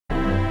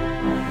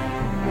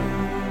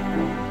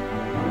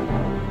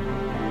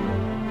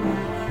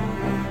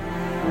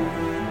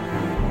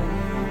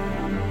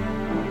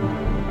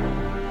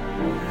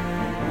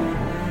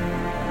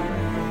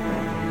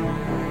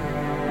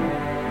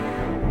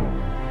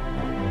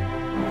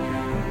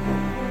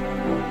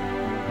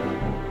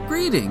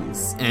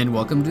Greetings, and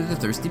welcome to The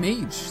Thirsty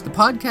Mage, the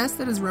podcast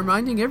that is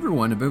reminding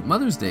everyone about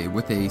Mother's Day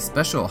with a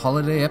special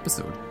holiday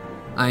episode.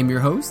 I'm your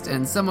host,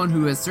 and someone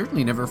who has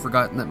certainly never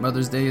forgotten that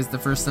Mother's Day is the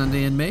first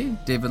Sunday in May,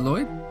 David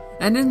Lloyd.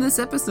 And in this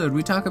episode,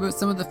 we talk about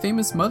some of the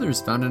famous mothers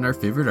found in our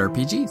favorite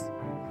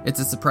RPGs. It's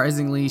a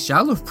surprisingly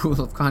shallow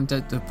pool of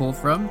content to pull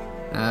from.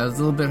 It was a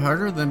little bit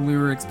harder than we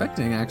were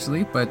expecting,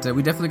 actually, but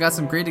we definitely got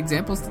some great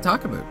examples to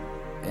talk about.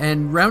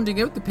 And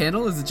rounding out the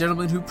panel is a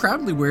gentleman who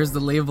proudly wears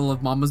the label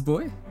of Mama's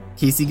Boy,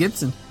 Casey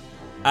Gibson.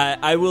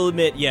 I will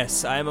admit,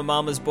 yes, I am a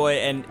mama's boy,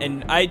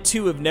 and I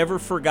too have never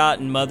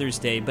forgotten Mother's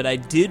Day, but I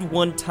did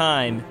one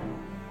time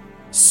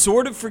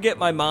sort of forget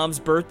my mom's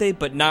birthday,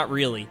 but not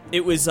really.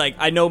 It was like,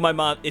 I know my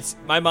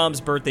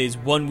mom's birthday is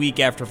 1 week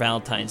after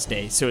Valentine's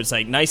Day, so it's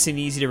like nice and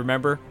easy to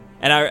remember.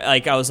 And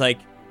I was like,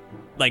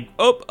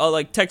 I'll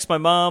like text my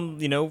mom,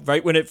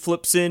 right when it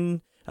flips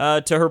in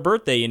to her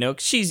birthday,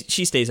 'cause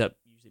she stays up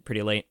usually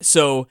pretty late.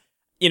 So,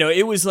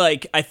 it was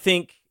like, I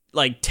think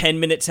like 10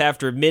 minutes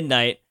after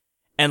midnight,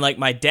 and like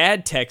my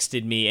dad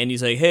texted me and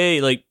he's like, hey,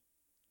 like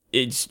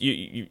it's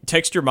you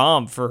text your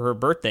mom for her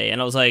birthday. And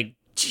I was like,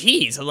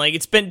 geez, I'm like,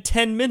 it's been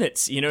 10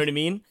 minutes, you know what I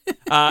mean?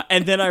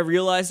 And then I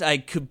realized I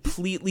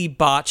completely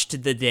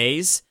botched the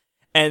days,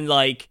 and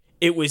like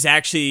it was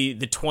actually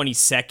the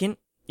 22nd,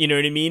 you know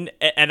what I mean?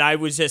 And I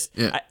was just,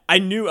 I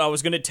knew I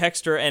was going to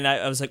text her, and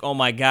I was like, oh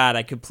my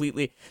God,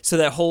 so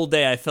that whole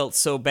day I felt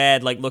so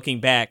bad, like looking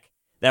back,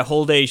 that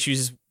whole day she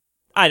was,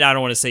 I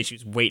don't want to say she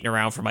was waiting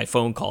around for my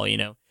phone call,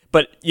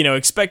 but,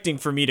 expecting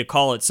for me to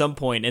call at some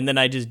point, and then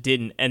I just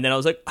didn't. And then I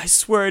was like, I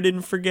swear I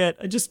didn't forget.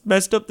 I just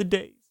messed up the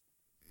days.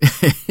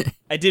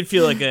 I did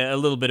feel like a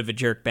little bit of a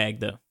jerk bag,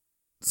 though.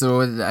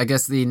 So I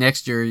guess the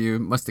next year you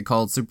must have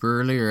called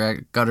super early,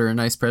 or got her a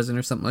nice present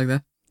or something like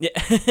that?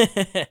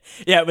 Yeah,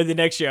 yeah, but the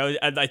next year,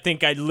 I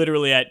think I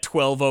literally at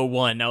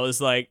 12:01, I was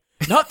like,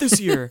 not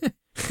this year.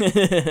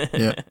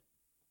 Yeah.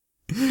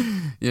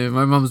 Yeah,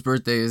 my mom's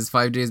birthday is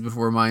 5 days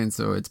before mine,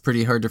 so it's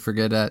pretty hard to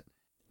forget that.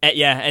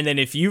 Yeah, and then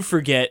if you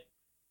forget,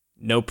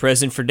 no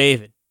present for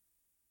David.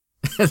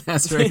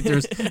 That's right.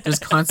 There's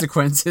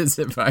consequences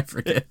if I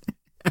forget.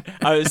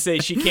 I would say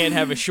she can't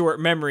have a short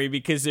memory,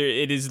 because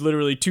it is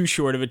literally too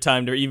short of a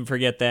time to even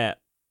forget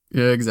that.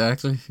 Yeah,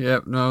 exactly.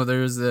 Yep. No,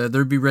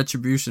 there'd be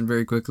retribution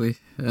very quickly,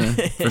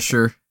 for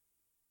sure.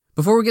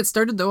 Before we get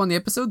started, though, on the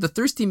episode, The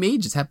Thirsty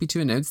Mage is happy to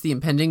announce the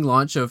impending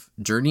launch of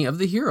Journey of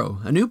the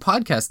Hero, a new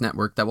podcast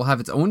network that will have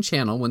its own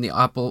channel when the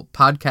Apple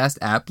Podcast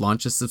app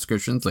launches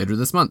subscriptions later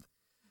this month.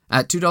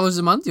 At $2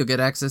 a month, you'll get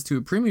access to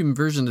a premium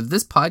version of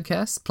this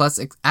podcast, plus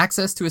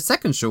access to a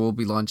second show we'll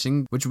be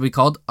launching, which will be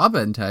called Abba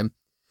in Time.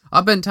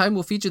 Abba in Time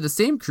will feature the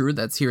same crew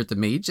that's here at the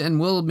Mage,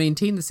 and will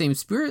maintain the same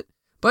spirit,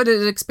 but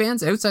it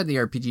expands outside the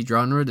RPG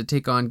genre to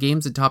take on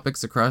games and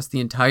topics across the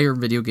entire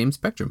video game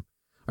spectrum.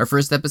 Our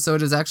first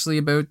episode is actually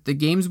about the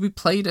games we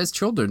played as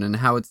children and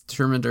how it's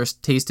determined our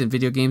taste in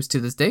video games to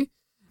this day.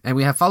 And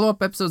we have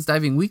follow-up episodes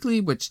diving weekly,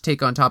 which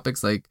take on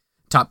topics like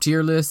top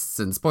tier lists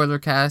and spoiler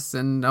casts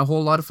and a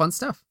whole lot of fun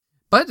stuff.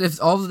 But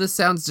if all of this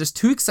sounds just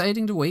too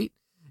exciting to wait,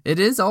 it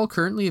is all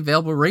currently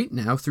available right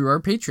now through our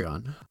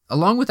Patreon.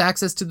 Along with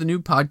access to the new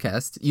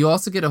podcast, you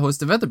also get a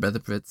host of other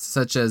benefits,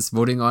 such as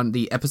voting on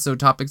the episode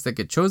topics that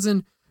get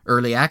chosen,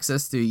 early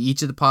access to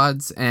each of the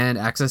pods, and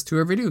access to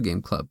our video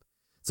game club.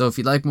 So if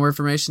you'd like more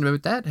information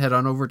about that, head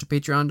on over to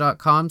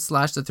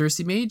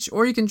patreon.com/thethirstymage,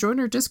 or you can join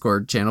our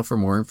Discord channel for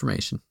more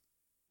information.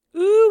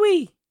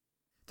 Ooh-wee!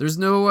 There's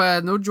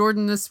no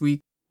Jordan this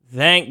week.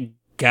 Thank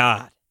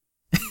God.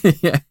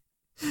 Yeah.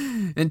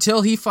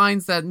 Until he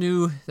finds that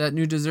new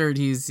dessert,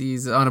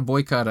 he's on a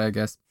boycott, I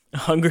guess.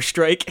 Hunger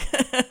strike.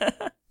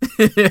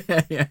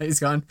 Yeah,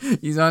 he's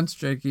on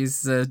strike.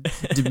 He's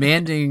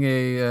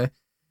demanding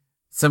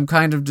some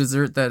kind of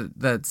dessert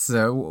that's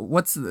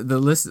what's the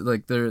list,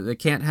 like they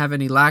can't have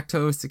any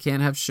lactose, it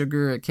can't have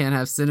sugar, it can't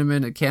have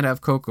cinnamon, it can't have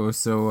cocoa.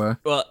 So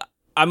well,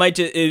 I might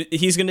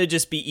he's gonna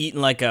just be eating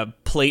like a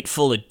plate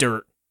full of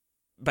dirt,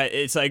 but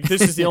it's like,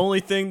 this is the only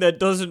thing that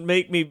doesn't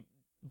make me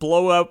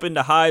blow up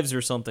into hives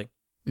or something.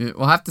 Yeah,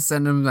 we'll have to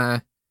send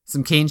him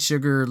some cane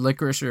sugar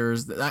licorice, or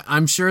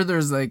I'm sure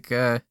there's like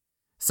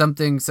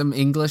some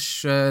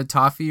English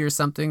toffee or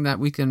something that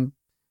we can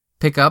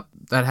pick up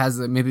that has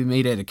maybe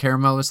made out of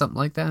caramel or something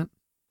like that.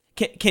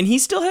 Can he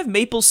still have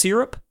maple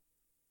syrup?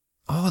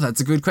 Oh, that's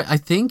a good question. I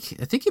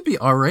think he'd be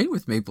all right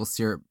with maple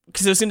syrup.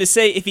 Because I was going to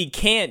say, if he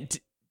can't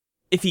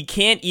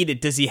eat it,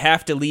 does he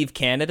have to leave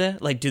Canada?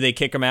 Like, do they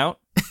kick him out?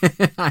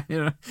 That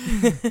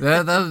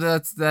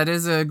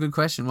is a good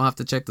question. We'll have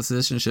to check the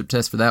citizenship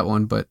test for that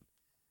one. But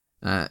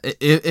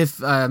if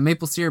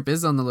maple syrup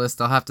is on the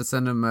list, I'll have to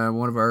send him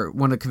one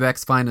of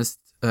Quebec's finest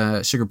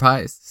sugar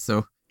pies.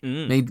 So.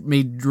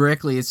 Made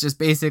directly. It's just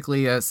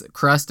basically a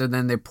crust, and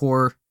then they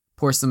pour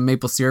some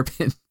maple syrup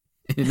in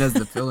as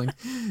the filling.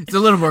 It's a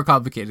little more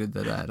complicated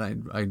than that,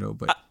 I know,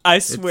 but I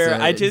swear,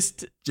 I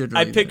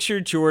picture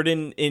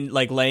Jordan in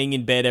like laying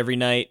in bed every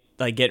night,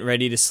 like getting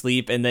ready to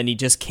sleep, and then he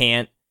just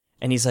can't,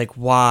 and he's like,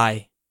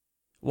 why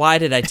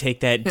did I take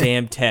that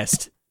damn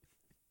test?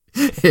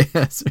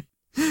 Yes.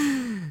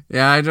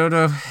 Yeah, I don't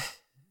know.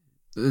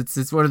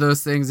 It's one of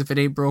those things. If it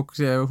ain't broke,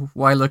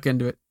 why look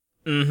into it?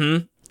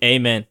 Mm-hmm.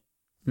 Amen.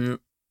 Yeah.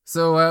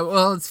 So,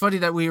 well, it's funny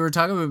that we were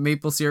talking about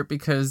maple syrup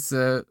because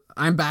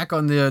I'm back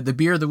on the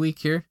beer of the week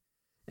here,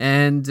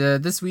 and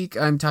this week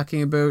I'm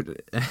talking about,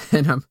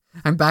 and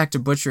I'm back to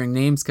butchering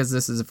names because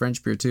this is a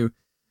French beer too.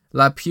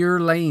 La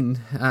Pure Lane.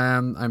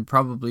 I'm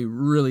probably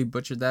really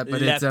butchered that,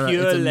 but it's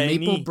a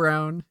maple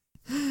brown.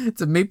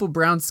 It's a maple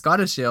brown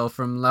Scottish ale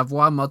from La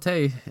Voix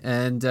Maltais,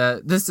 and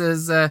this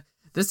is a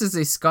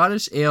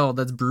Scottish ale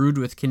that's brewed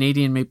with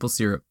Canadian maple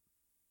syrup.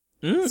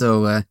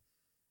 So,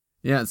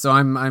 yeah, so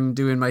I'm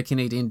doing my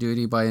Canadian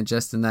duty by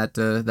ingesting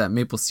that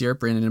maple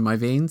syrup in my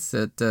veins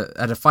at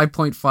a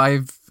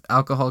 5.5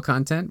 alcohol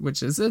content,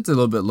 which it's a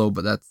little bit low,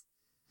 but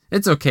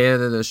it's okay.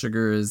 The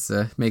sugar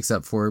makes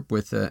up for it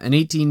with an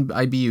 18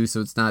 IBU,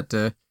 so it's not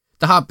the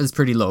hop is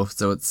pretty low,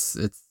 so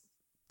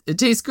it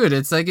tastes good.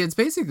 It's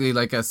basically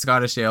like a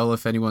Scottish ale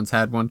if anyone's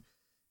had one,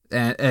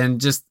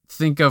 and just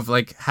think of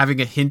like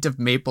having a hint of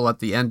maple at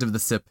the end of the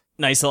sip.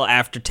 Nice little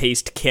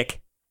aftertaste kick.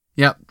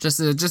 Yep, just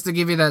to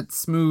give you that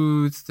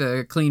smooth,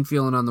 clean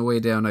feeling on the way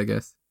down, I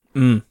guess.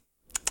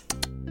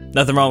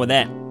 Nothing wrong with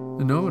that.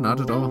 No,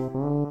 not at all.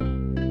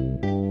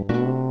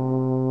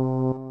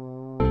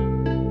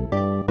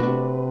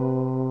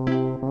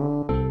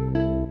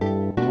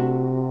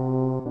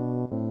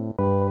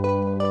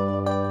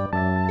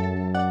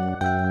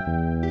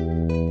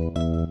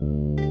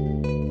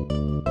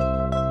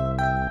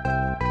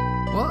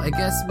 Well, I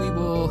guess we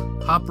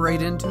will hop right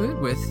into it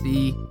with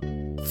the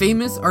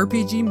famous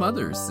RPG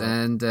mothers.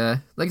 And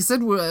like I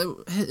said,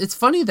 it's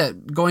funny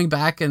that going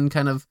back and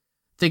kind of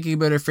thinking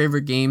about our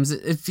favorite games,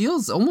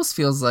 it almost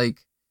feels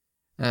like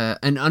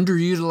an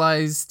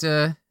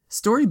underutilized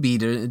story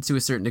beat to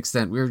a certain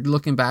extent. We were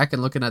looking back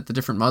and looking at the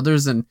different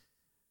mothers, and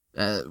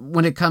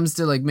when it comes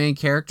to like main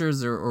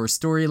characters or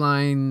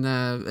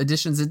storyline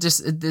additions,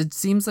 it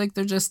seems like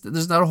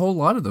there's not a whole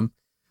lot of them.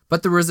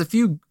 But there was a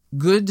few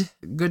good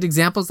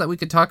examples that we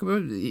could talk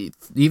about, a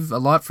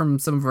lot from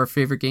some of our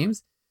favorite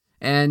games.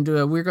 And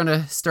we're going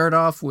to start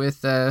off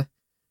with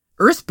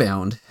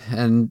Earthbound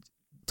and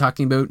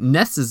talking about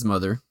Ness's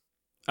mother.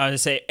 I was going to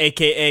say,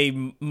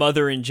 AKA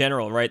Mother in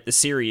general, right? The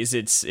series,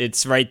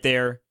 it's right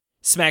there,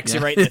 smacks you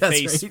right in the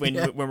face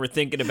when we're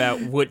thinking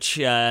about which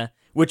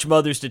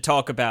mothers to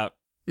talk about.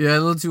 Yeah, a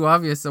little too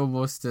obvious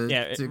almost to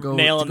go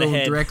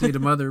directly to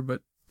Mother,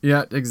 but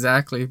yeah,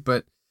 exactly.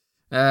 But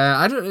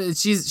I don't.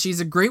 She's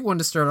a great one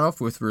to start off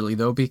with, really,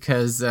 though,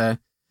 because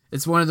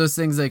it's one of those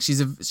things like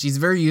she's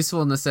very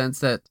useful in the sense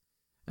that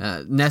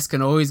Ness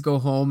can always go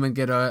home and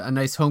get a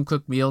nice home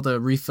cooked meal to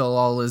refill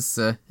all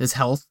his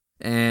health,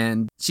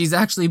 and she's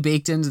actually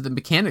baked into the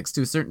mechanics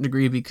to a certain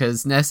degree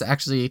because Ness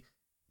actually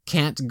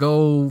can't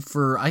go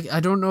for I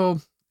don't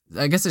know.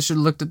 I guess I should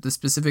have looked at the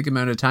specific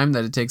amount of time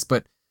that it takes,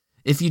 but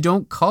if you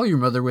don't call your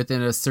mother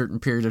within a certain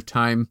period of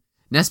time,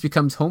 Ness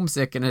becomes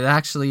homesick, and it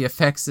actually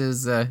affects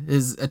his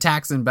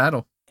attacks in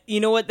battle. You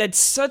know what? That's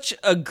such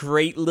a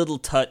great little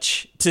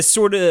touch to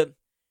sort of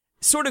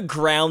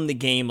ground the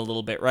game a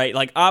little bit, right?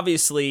 Like,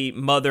 obviously,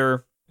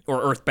 Mother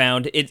or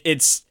Earthbound,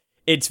 it's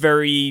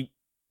very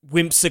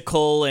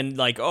whimsical and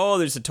like, oh,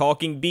 there's a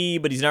talking bee,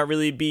 but he's not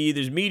really a bee.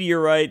 There's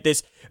meteorite,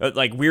 this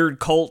like weird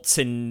cults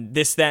and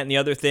this, that, and the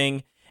other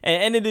thing.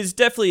 And it is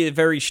definitely a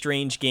very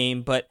strange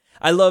game, but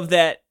I love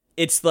that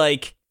it's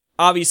like,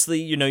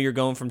 obviously, you're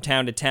going from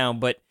town to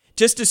town, but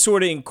just to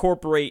sort of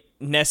incorporate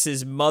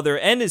Ness's mother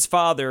and his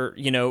father,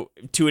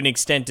 to an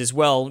extent as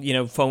well,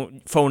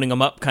 phoning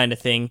them up kind of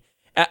thing.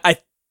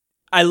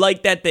 I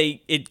like that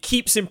it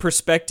keeps in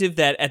perspective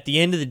that at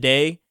the end of the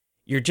day,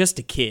 you're just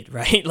a kid,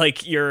 right?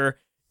 Like you're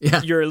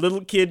a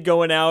little kid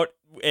going out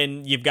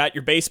and you've got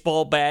your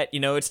baseball bat,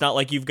 it's not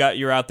like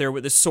you're out there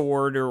with a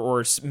sword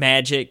or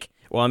magic.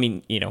 Well, I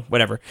mean,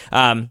 whatever.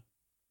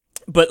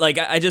 But like,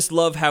 I just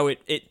love how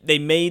they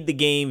made the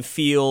game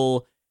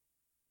feel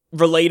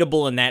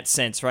relatable in that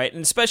sense, right?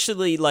 And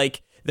especially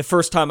like the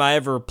first time I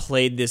ever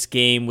played this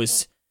game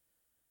was,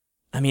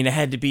 I mean, it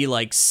had to be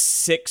like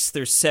 6th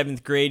or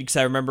 7th grade because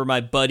I remember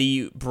my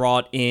buddy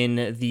brought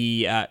in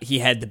he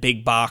had the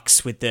big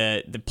box with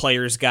the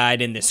player's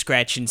guide and the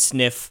scratch and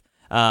sniff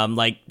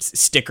like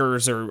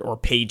stickers or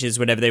pages,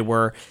 whatever they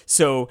were.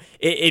 So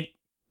it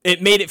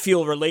made it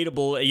feel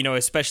relatable,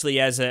 especially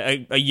as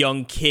a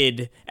young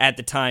kid at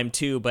the time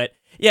too. But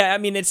yeah, I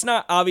mean, it's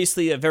not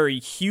obviously a very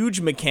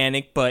huge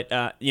mechanic, but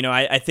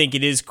I think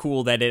it is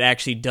cool that it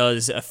actually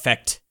does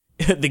affect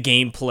the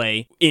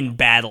gameplay in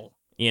battle,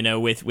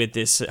 with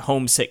this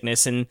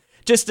homesickness, and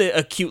just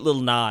a cute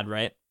little nod,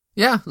 right?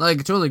 Yeah, like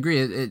I totally agree.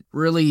 It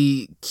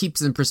really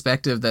keeps in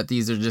perspective that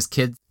these are just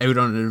kids out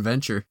on an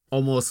adventure,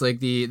 almost like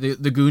the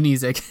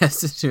Goonies, I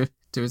guess, to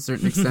a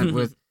certain extent,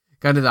 with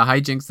kind of the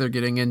hijinks they're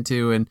getting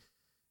into, and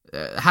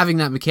having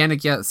that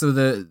mechanic. Yeah, so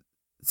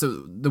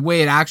the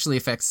way it actually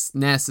affects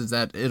Ness is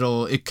that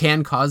it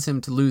can cause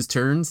him to lose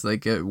turns,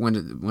 like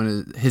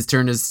when his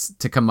turn is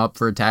to come up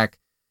for attack.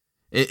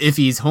 If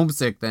he's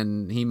homesick,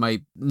 then he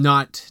might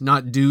not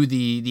do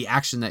the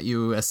action that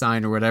you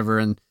assign or whatever,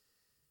 and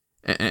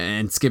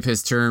and skip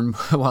his turn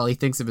while he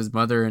thinks of his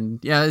mother. And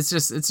yeah, it's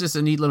just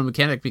a neat little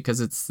mechanic because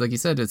it's like you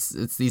said,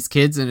 it's these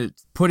kids, and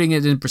it's putting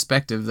it in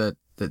perspective that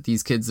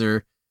these kids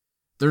they're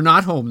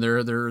not home,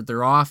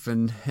 they're off,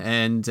 and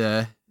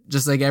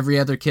just like every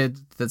other kid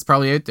that's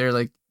probably out there,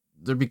 like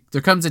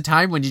there comes a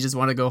time when you just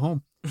want to go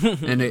home,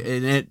 and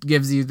it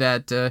gives you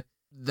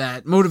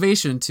that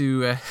motivation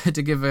to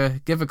give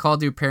a call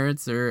to your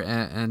parents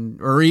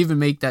or even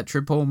make that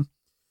trip home,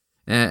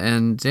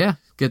 and yeah,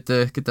 get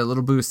that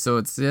little boost. So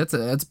it's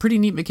a pretty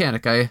neat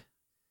mechanic.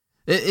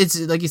 It's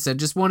like you said,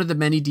 just one of the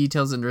many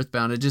details in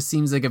Earthbound. It just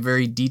seems like a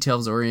very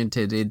details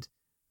oriented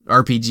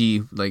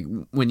RPG. Like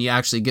when you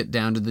actually get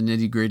down to the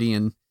nitty gritty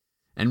and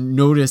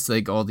notice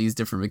like all these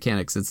different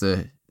mechanics, it's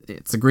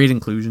a great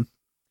inclusion.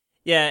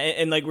 Yeah,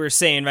 and like we were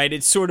saying, right,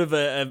 it's sort of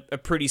a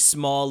pretty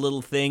small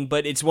little thing,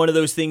 but it's one of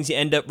those things you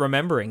end up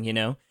remembering, you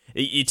know?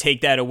 You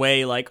take that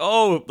away, like,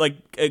 oh, like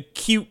a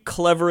cute,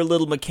 clever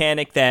little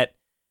mechanic that,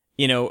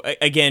 you know,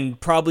 again,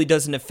 probably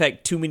doesn't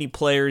affect too many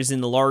players in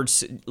the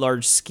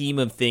large scheme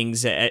of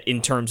things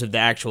in terms of the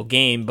actual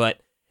game, but,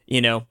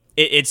 you know,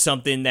 it's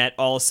something that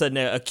all of a sudden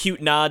a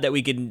cute nod that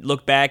we can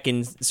look back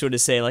and sort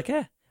of say, like,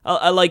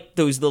 I like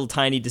those little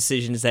tiny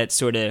decisions that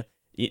sort of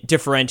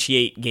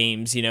differentiate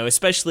games, you know,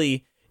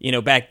 especially, you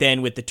know, back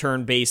then with the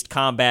turn-based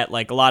combat,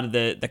 like a lot of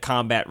the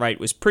combat, right,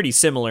 was pretty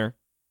similar.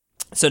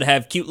 So to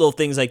have cute little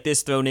things like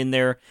this thrown in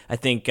there, I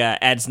think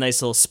adds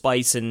nice little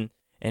spice, and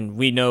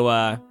we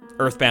know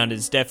Earthbound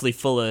is definitely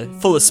full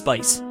of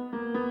spice.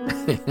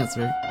 That's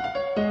right.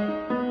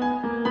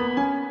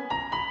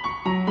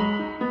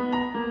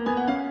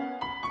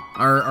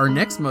 Our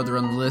next mother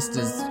on the list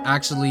is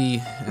actually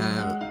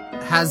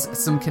has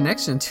some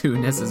connection to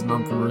Ness's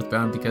mom from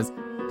Earthbound, because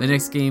the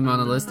next game on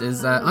the list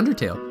is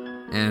Undertale.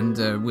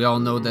 And we all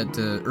know that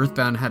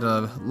Earthbound had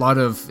a lot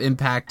of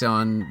impact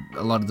on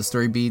a lot of the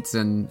story beats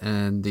and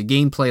the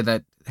gameplay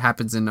that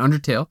happens in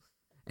Undertale.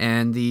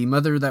 And the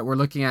mother that we're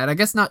looking at, I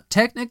guess not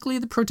technically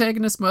the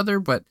protagonist mother,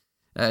 but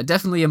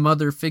definitely a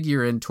mother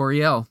figure in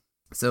Toriel.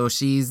 So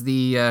she's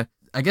the,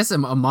 I guess a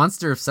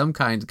monster of some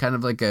kind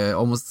of like a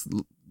almost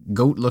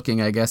goat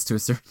looking, I guess, to a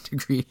certain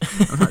degree.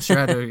 I'm not sure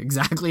how to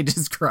exactly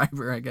describe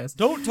her, I guess.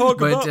 Don't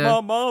talk about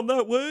my mom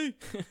that way.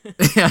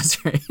 Yeah,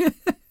 that's right.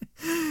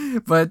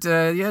 But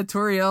yeah,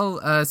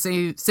 Toriel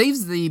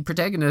saves the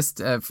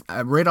protagonist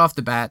right off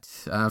the bat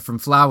from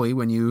Flowey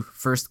when you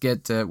first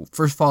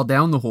fall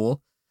down the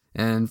hole,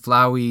 and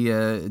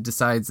Flowey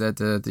decides that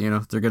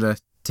they're gonna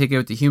take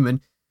out the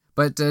human.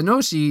 But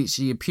no,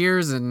 she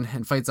appears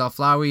and fights off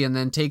Flowey and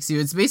then takes you.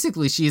 It's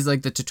basically she's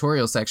like the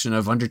tutorial section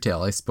of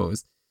Undertale, I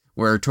suppose,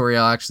 where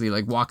Toriel actually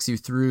like walks you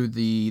through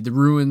the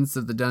ruins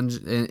of the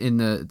dungeon in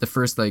the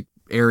first like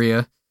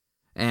area.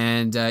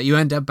 And you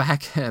end up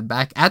back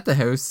at the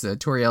house,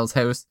 Toriel's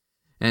house,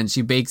 and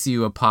she bakes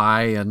you a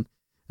pie and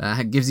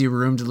gives you a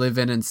room to live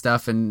in and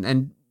stuff,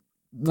 and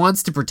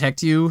wants to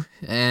protect you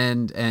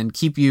and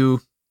keep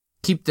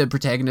the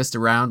protagonist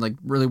around. Like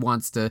really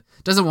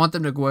doesn't want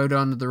them to go out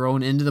on their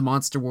own into the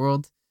monster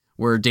world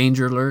where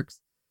danger lurks,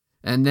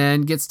 and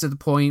then gets to the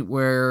point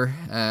where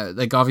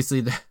like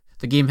obviously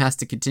the game has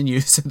to continue,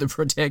 so the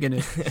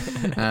protagonist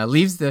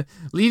leaves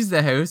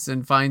the house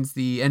and finds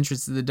the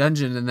entrance to the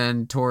dungeon, and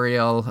then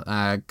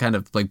Toriel kind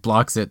of like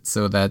blocks it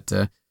so that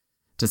to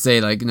say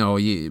like, no,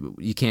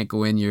 you can't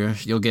go in,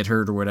 you'll get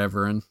hurt or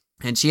whatever,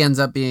 and she ends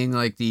up being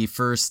like the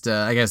first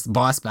I guess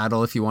boss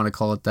battle, if you want to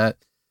call it that,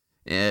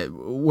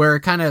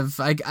 where kind of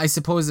I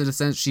suppose in a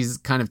sense she's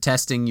kind of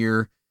testing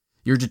your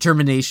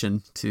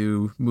determination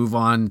to move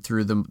on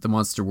through the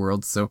monster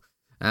world. So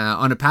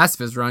on a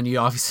pacifist run, you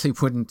obviously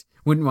wouldn't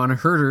want to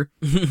hurt her.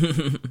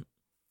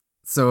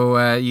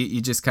 So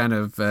you just kind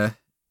of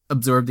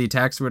absorb the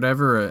attacks or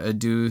whatever,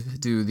 do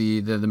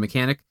the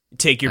mechanic.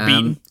 Take your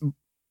beating.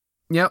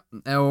 Yep.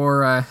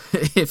 Or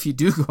if you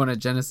do go on a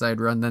genocide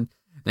run,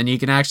 then you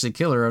can actually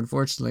kill her,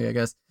 unfortunately, I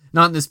guess.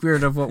 Not in the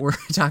spirit of what we're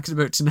talking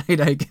about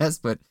tonight, I guess,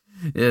 but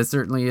it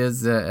certainly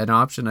is an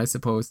option, I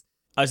suppose.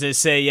 I was going to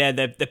say, yeah,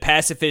 the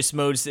pacifist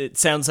mode, it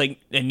sounds like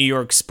a New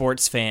York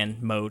sports fan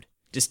mode.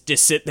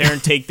 Just sit there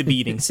and take the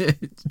beatings.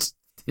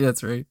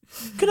 That's right.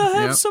 Can I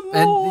have some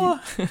more?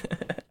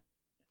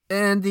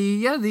 And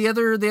the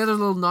other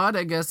little nod,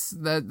 I guess,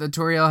 that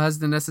Toriel has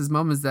to Ness's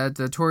mom is that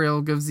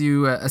Toriel gives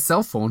you a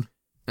cell phone.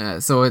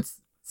 So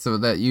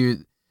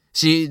that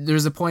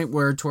there's a point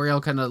where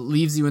Toriel kind of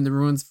leaves you in the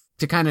ruins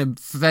to kind of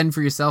fend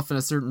for yourself in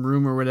a certain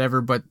room or whatever,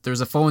 but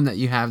there's a phone that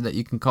you have that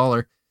you can call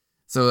her.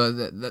 So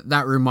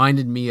that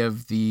reminded me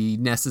of the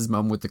Ness's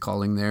mom with the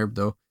calling there,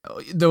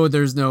 though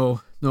there's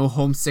no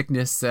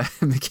homesickness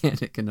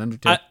mechanic in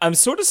Undertale. I'm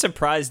sort of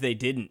surprised they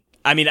didn't.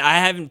 I mean, I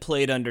haven't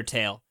played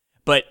Undertale,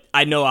 but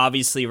I know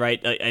obviously,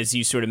 right, as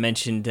you sort of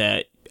mentioned,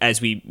 as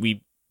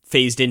we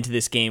phased into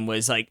this game,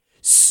 was like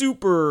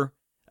super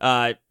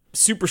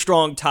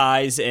strong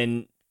ties,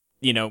 and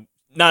you know,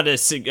 not a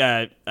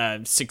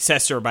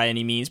successor by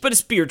any means, but a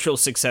spiritual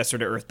successor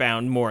to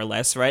Earthbound, more or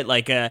less, right?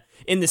 Like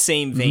in the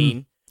same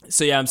vein. Mm-hmm.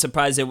 So yeah, I'm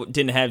surprised it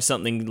didn't have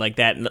something like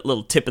that, a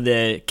little tip of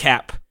the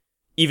cap,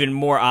 even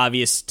more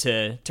obvious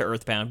to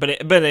Earthbound. But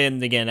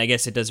then again, I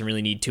guess it doesn't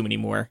really need too many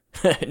more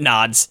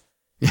nods.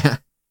 Yeah.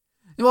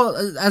 Well,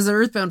 as an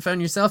Earthbound fan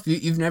yourself,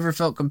 you've never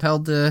felt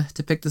compelled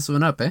to pick this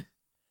one up, eh?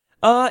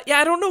 Yeah,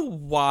 I don't know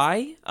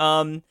why.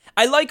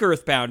 I like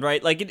Earthbound,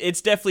 right? Like,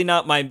 it's definitely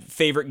not my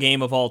favorite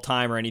game of all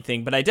time or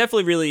anything, but I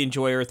definitely really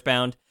enjoy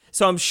Earthbound.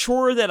 So I'm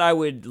sure that I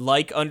would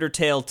like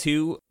Undertale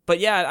too. But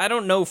yeah, I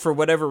don't know, for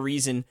whatever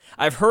reason.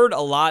 I've heard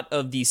a lot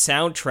of the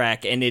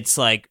soundtrack, and it's,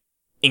 like,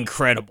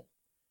 incredible.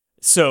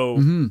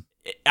 So,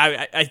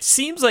 it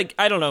seems like,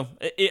 I don't know,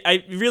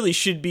 I really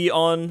should be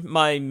on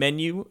my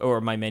menu,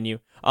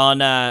 on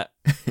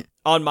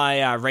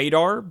my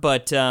radar,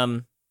 but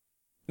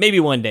maybe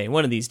one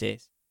of these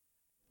days.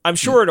 I'm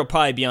sure it'll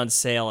probably be on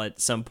sale at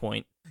some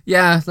point.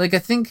 Yeah, like, I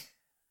think,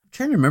 I'm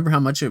trying to remember how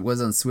much it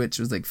was on Switch.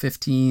 It was like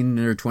 $15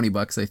 or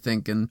 $20, I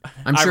think, and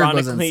I'm sure it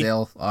was on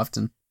sale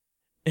often.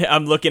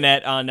 I'm looking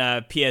at on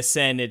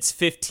PSN, it's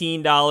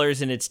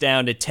 $15 and it's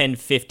down to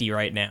 $10.50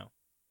 right now.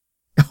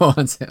 Oh,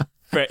 on sale.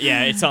 But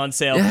yeah, it's on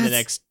sale for the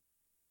next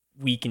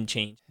week and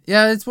change.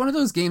 Yeah, it's one of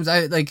those games,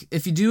 I like,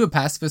 if you do a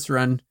pacifist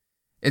run,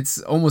 it's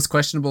almost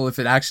questionable if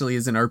it actually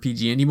is an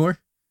RPG anymore.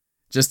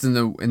 Just in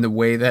the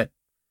way that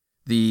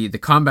the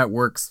combat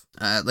works.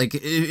 Like,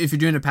 if you're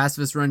doing a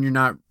pacifist run, you're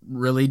not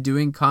really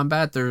doing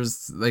combat.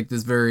 There's like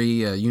this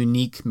very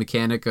unique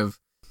mechanic of,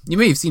 you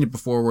may have seen it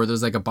before, where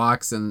there's like a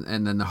box and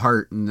then the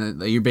heart,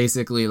 and you're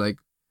basically like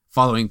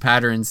following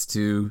patterns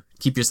to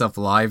keep yourself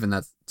alive, and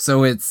that's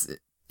so it's,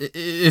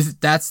 if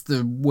that's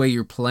the way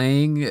you're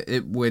playing,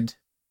 it'd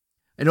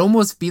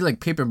almost be like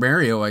Paper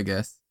Mario, I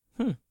guess.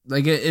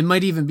 Like, it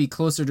might even be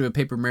closer to a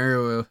Paper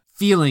Mario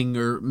feeling,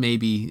 or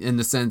maybe in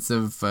the sense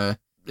of the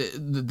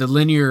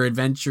linear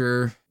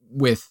adventure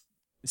with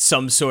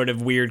some sort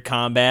of weird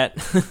combat.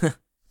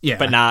 Yeah,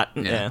 but not.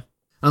 Yeah.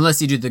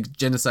 Unless you do the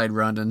genocide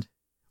run, and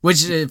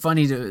which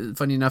funny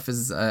enough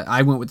is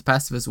I went with the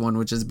pacifist one,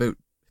 which is about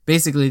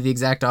basically the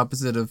exact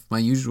opposite of my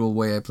usual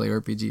way I play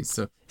RPGs.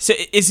 So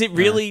is it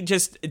really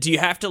just, do you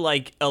have to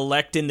like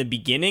elect in the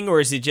beginning, or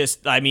is it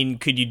just, I mean,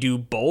 could you do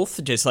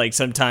both? Just like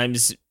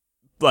sometimes,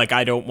 like,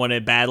 I don't want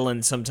to battle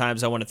and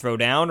sometimes I want to throw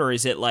down, or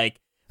is it like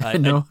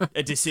no,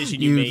 a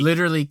decision you make? You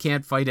literally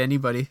can't fight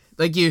anybody.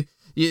 Like, you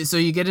so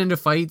you get into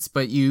fights,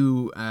 but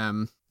you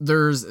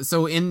there's,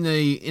 so in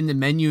the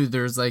menu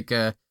there's like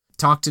a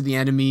talk to the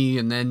enemy,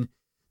 and then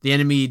the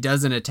enemy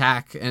does an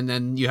attack, and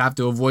then you have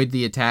to avoid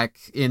the attack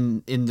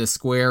in the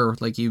square.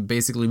 Like, you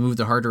basically move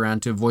the heart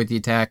around to avoid the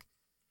attack,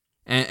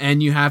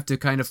 and you have to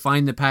kind of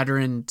find the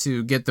pattern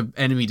to get the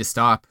enemy to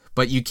stop,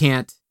 but you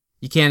can't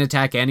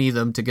attack any of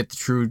them to get the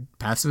true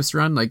pacifist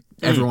run. Like,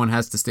 everyone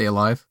has to stay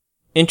alive.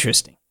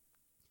 Interesting.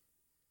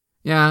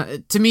 Yeah,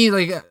 to me,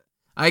 like,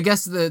 I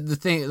guess the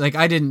thing, like,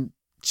 I didn't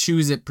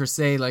choose it per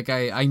se. Like,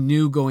 I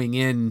knew going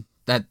in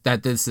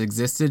that this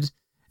existed,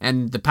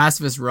 and the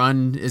pacifist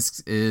run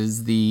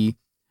is the,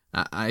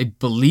 I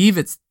believe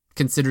it's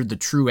considered the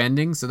true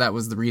ending, so that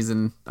was the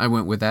reason I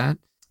went with that.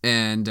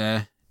 And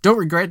don't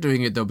regret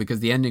doing it, though, because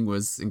the ending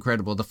was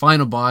incredible. The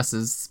final boss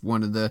is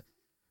one of the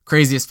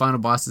craziest final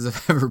bosses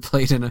I've ever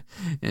played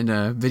in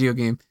a video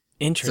game.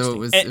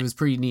 Interesting. So it was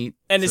pretty neat.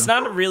 And it's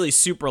not a really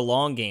super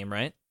long game,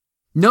 right?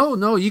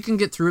 No, you can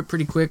get through it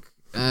pretty quick.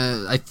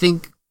 I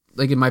think,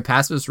 like, in my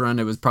pacifist run,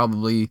 it was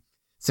probably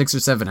 6 or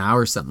 7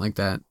 hours, something like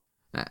that.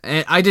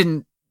 And I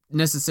didn't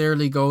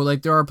necessarily go,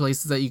 like, there are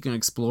places that you can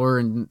explore,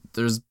 and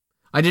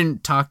I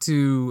didn't talk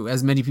to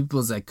as many people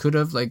as I could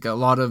have. Like, a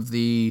lot of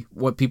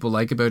what people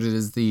like about it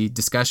is the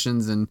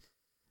discussions and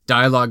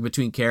dialogue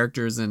between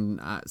characters, and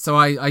so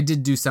I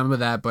did do some of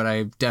that, but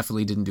I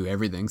definitely didn't do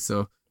everything.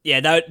 So yeah,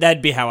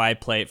 that'd be how I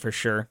play it for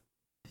sure.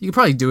 You could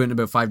probably do it in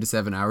about 5 to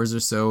 7 hours or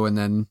so, and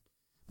then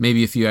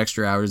maybe a few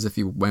extra hours if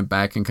you went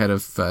back and kind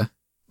of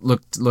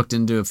looked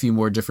into a few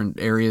more different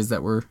areas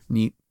that were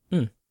neat.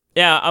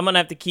 Yeah, I'm gonna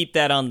have to keep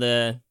that on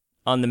the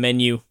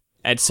menu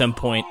at some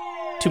point.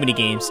 Too many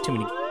games. Too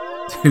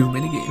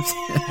many games.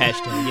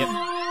 Hashtag, yep.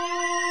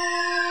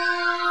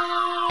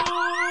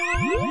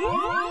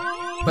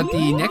 But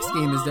the next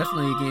game is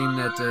definitely a game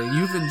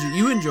that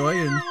you enjoy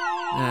and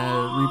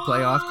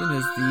replay often,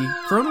 is the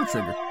Chrono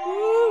Trigger.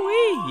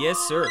 Woo-wee. Yes,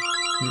 sir.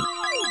 Yeah.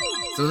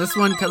 So this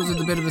one comes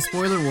with a bit of a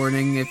spoiler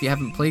warning if you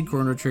haven't played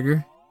Chrono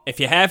Trigger. If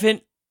you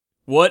haven't,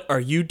 what are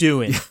you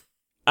doing?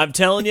 I'm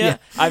telling you,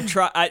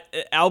 yeah.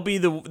 I'll be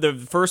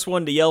the first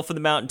one to yell for the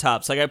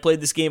mountaintops. Like, I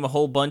played this game a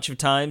whole bunch of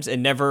times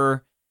and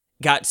never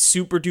got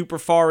super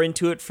duper far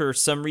into it for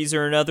some reason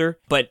or another.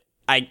 But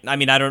I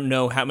mean, I don't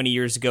know how many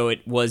years ago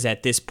it was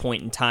at this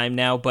point in time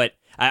now, but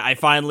I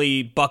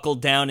finally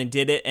buckled down and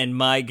did it. And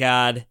my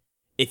God,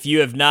 if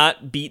you have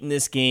not beaten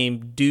this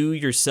game, do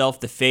yourself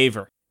the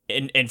favor.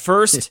 And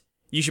first,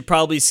 you should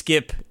probably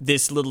skip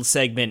this little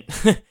segment.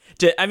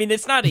 I mean,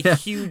 it's not a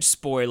huge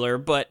spoiler,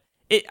 but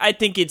I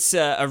think it's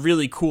a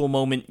really cool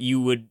moment.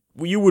 You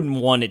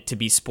wouldn't want it to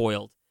be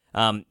spoiled.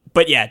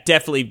 But yeah,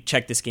 definitely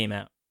check this game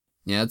out.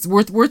 Yeah, it's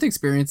worth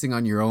experiencing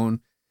on your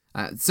own.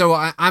 So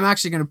I'm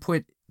actually going to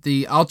put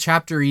I'll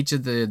chapter each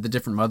of the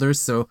different mothers.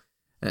 So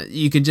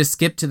You can just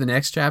skip to the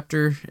next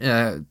chapter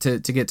to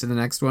get to the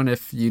next one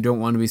if you don't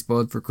want to be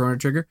spoiled for Chrono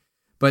Trigger.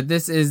 But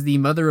this is the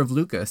mother of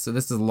Luca, so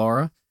this is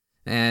Laura,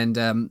 and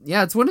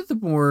it's one of the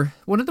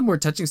more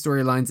touching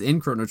storylines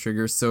in Chrono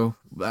Trigger. So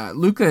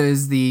Luca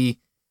is the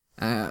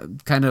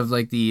kind of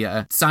like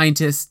the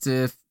scientist,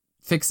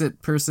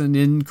 fix-it person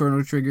in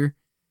Chrono Trigger.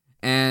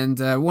 And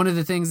one of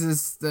the things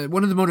is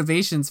one of the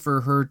motivations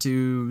for her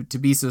to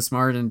be so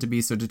smart and to be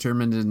so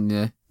determined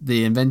in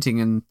the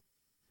inventing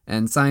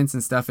and science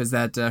and stuff is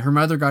that her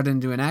mother got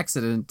into an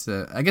accident,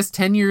 I guess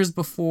 10 years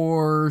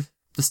before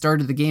the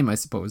start of the game, I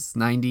suppose,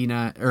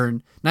 99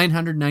 or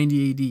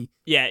 990 AD.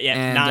 Yeah,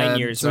 and, 9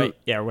 years, right?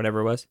 Yeah, or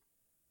whatever it was.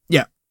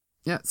 Yeah.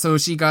 So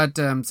she got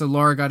so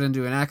Laura got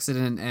into an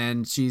accident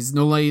and she's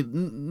no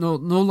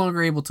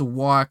longer able to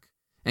walk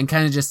and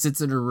kind of just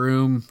sits in her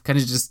room, kind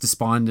of just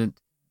despondent.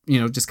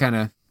 Just kind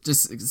of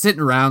just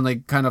sitting around,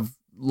 like kind of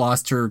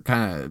lost her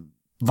kind of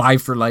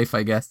vibe for life,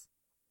 I guess.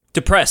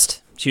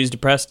 Depressed. She was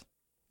depressed.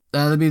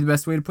 That'd be the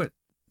best way to put it.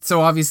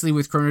 So obviously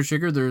with Chrono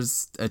Trigger,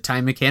 there's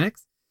time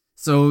mechanics.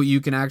 So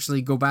you can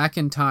actually go back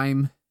in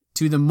time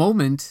to the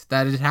moment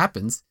that it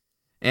happens.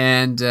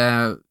 And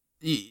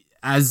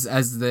as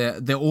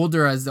the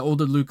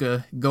older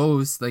Luca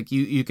goes, like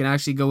you can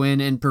actually go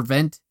in and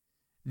prevent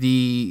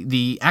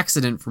the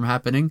accident from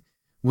happening.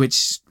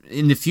 Which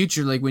in the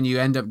future, like when you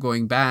end up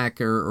going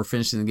back or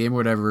finishing the game or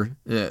whatever,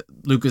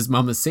 Luca's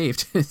mom is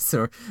saved.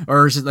 So,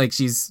 or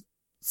she's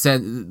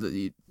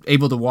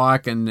able to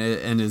walk and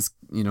is,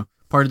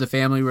 part of the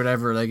family or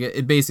whatever. Like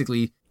it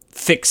basically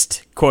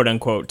fixed, quote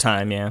unquote,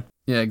 time. Yeah.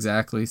 Yeah,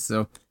 exactly.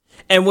 So,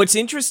 and what's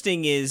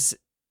interesting is,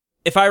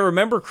 if I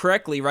remember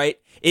correctly, right,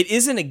 it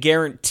isn't a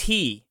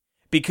guarantee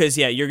because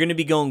you're going to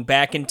be going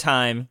back in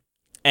time,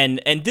 and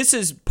this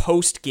is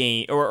post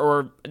game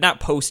or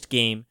not post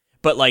game.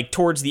 But like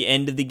towards the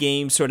end of the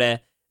game, sort of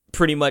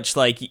pretty much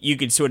like you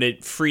could sort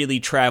of freely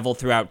travel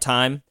throughout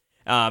time.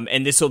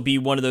 And this will be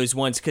one of those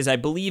ones because I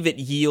believe it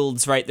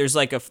yields, right? There's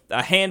like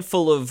a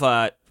handful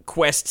of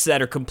quests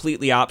that are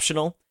completely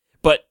optional,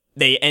 but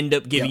they end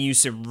up giving you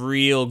some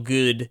real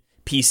good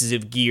pieces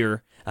of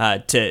gear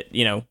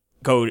to,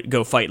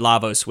 go fight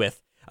Lavos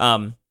with.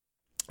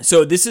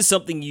 So this is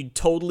something you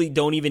totally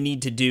don't even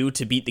need to do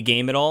to beat the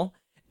game at all.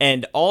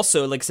 And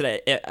also, like I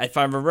said, if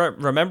I'm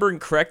remembering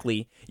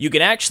correctly, you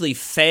can actually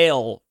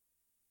fail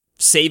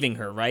saving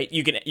her, right?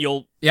 You could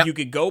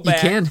go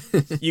back. You can.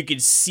 You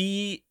could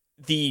see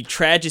the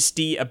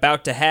tragedy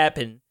about to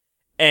happen,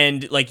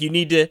 and like you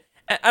need to.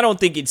 I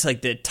don't think it's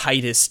like the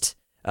tightest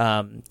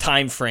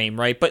time frame,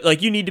 right? But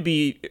like you need to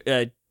be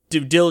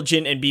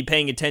diligent and be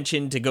paying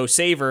attention to go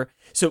save her.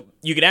 So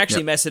you can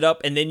actually mess it up,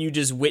 and then you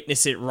just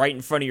witness it right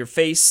in front of your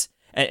face,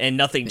 and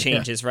nothing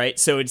changes, right?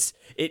 So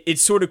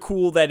it's sort of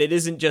cool that it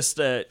isn't just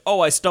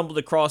I stumbled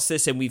across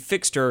this and we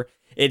fixed her.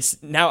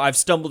 It's now I've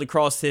stumbled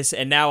across this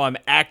and now I'm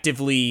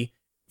actively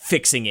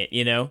fixing it,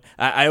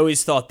 I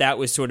always thought that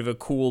was sort of a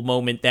cool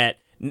moment that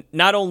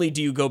not only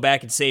do you go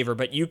back and save her,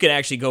 but you can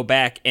actually go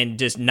back and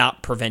just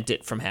not prevent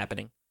it from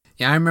happening.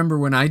 Yeah, I remember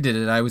when I did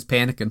it, I was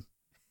panicking.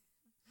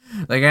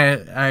 Like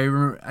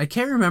I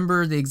can't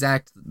remember the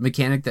exact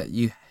mechanic that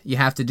you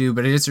have to do,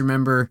 but I just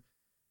remember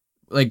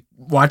like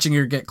watching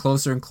her get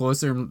closer and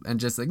closer and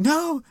just like,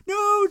 no.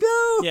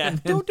 Yeah,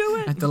 don't do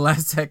it. At the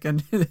last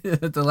second,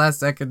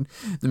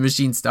 the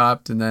machine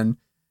stopped and then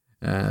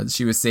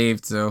she was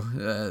saved. So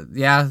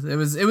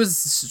it was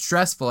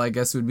stressful, I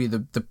guess would be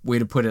the way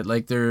to put it.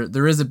 Like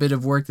there is a bit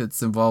of work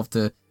that's involved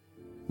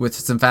with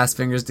some fast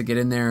fingers to get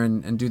in there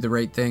and do the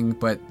right thing.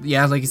 But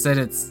yeah, like you said,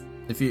 it's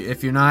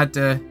if you're not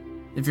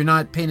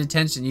paying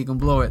attention, you can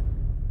blow it.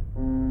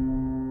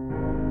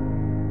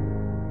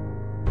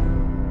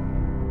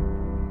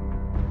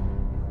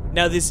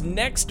 Now, this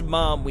next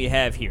mom we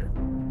have here,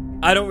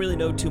 I don't really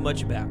know too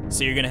much about,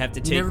 so you're gonna have to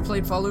take. You never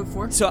played Fallout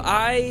 4? So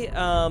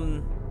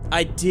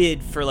I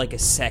did for like a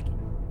second.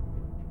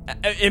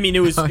 I mean, it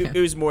was it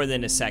was more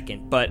than a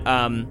second, but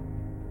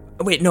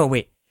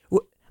wait.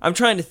 I'm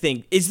trying to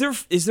think. Is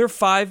there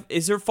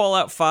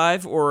Fallout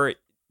 5 or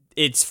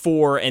it's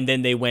 4 and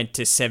then they went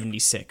to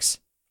 76?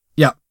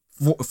 Yeah,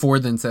 4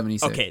 then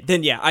 76. Okay,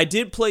 then I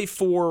did play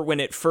 4 when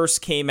it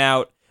first came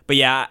out, but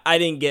I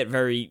didn't get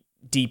very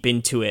deep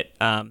into it.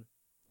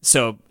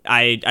 So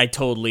I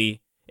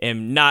totally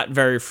am not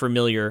very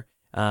familiar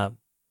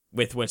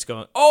with what's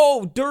going on.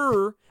 Oh,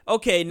 durr.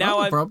 Okay,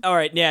 now all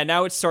right,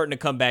 now it's starting to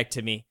come back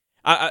to me.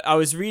 I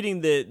was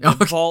reading the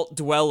Vault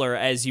Dweller,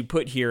 as you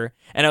put here,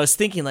 and I was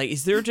thinking, like,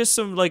 is there just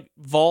some, like,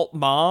 Vault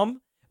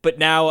Mom? But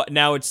now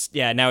it's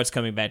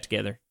coming back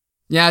together.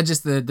 Yeah,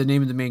 just the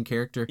name of the main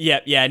character.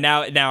 Yeah,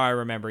 now I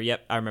remember.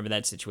 Yep, I remember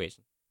that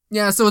situation.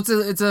 Yeah, so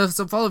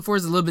so Fallout 4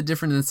 is a little bit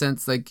different in the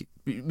sense, like,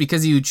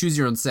 because you choose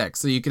your own sex,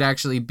 so you could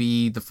actually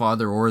be the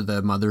father or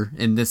the mother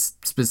in this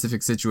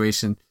specific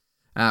situation.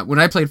 When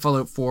I played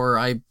Fallout 4,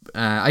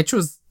 I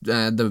chose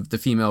the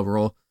female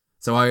role,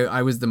 so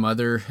I was the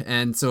mother,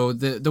 and so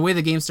the way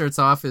the game starts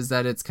off is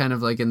that it's kind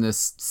of like in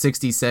this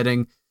 60s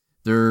setting.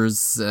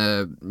 There's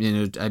I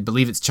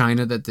believe it's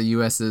China that the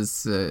U.S.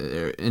 is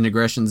in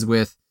aggressions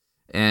with,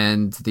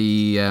 and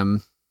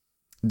there's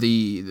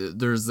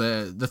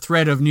the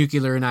threat of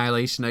nuclear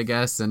annihilation, I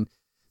guess, and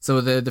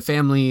so the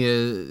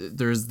family,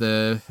 there's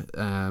the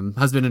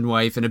husband and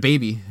wife and a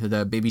baby,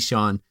 the baby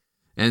Sean,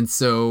 and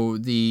so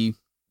the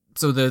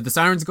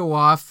sirens go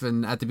off,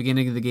 and at the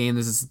beginning of the game,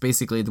 this is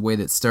basically the way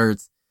that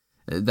starts,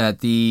 that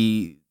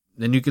the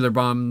nuclear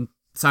bomb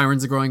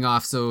sirens are going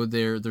off, so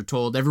they're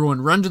told,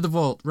 everyone run to the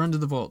vault.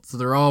 So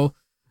they're all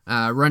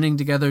running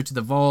together to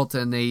the vault,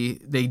 and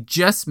they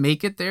just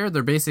make it there.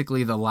 They're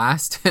basically the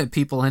last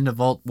people into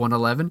Vault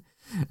 111,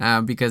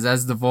 because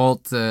as the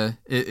vault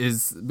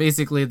is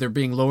basically, they're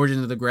being lowered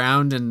into the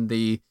ground, and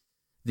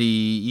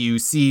you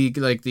see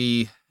like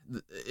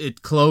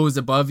it close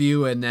above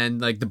you, and then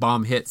like the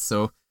bomb hits,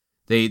 so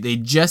they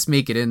just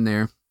make it in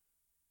there.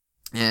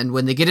 And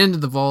when they get into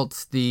the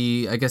vault,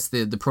 I guess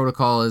the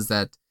protocol is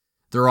that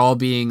they're all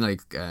being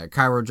like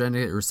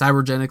cryogenic or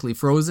cybergenically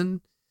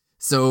frozen.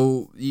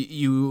 So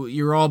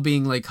you're all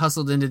being like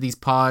hustled into these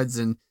pods,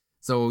 and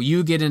so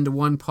you get into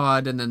one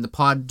pod, and then the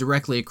pod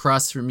directly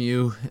across from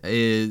you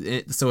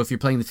so if you're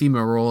playing the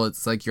female role,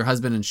 it's like your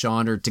husband and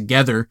Sean are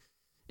together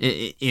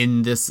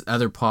in this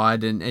other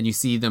pod, and you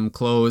see them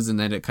close, and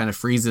then it kind of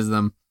freezes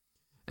them.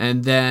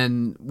 And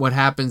then what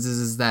happens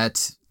is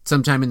that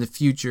sometime in the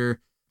future,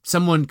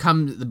 someone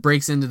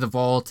breaks into the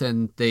vault,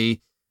 and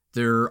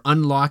they're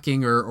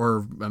unlocking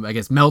or I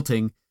guess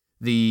melting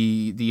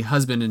the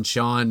husband and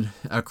Sean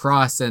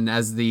across, and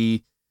as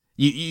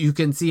you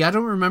can see, I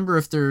don't remember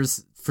if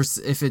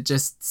it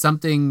just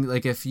something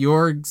like if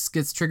yours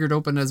gets triggered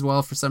open as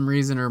well for some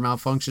reason or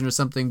malfunction or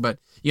something, but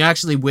you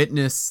actually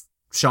witness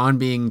Sean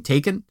being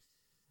taken,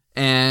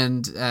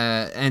 and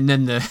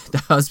then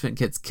the husband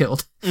gets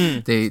killed.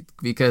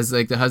 Because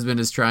like the husband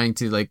is trying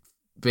to like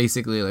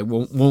basically like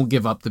won't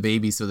give up the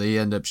baby, so they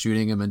end up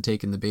shooting him and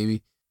taking the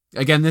baby.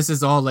 Again, this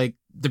is all like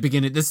the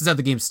beginning. This is how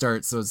the game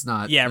starts, so it's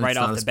not. Yeah, right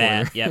off the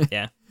bat. Yep,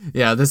 yeah.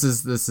 Yeah, this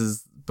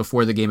is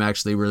before the game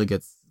actually really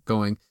gets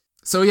going.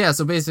 So yeah,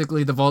 so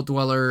basically the Vault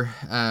Dweller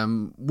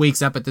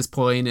wakes up at this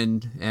point,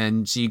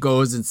 and she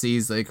goes and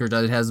sees like her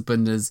dead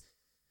husband is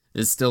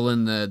still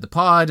in the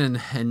pod,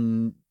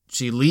 and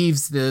she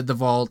leaves the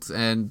vault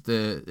and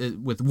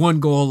with one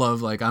goal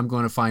of like, I'm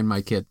going to find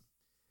my kid.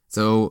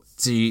 So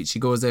she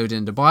goes out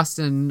into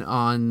Boston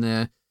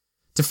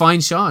to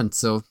find Sean.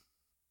 So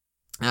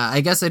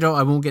I guess I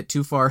won't get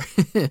too far.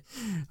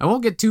 I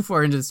won't get too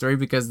far into the story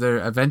because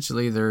there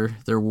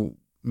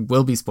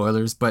will be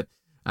spoilers. But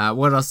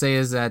what I'll say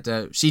is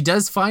that she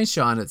does find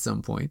Sean at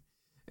some point,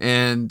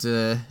 and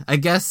I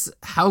guess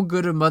how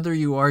good a mother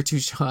you are to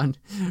Sean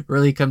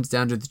really comes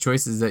down to the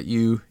choices that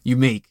you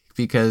make,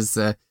 because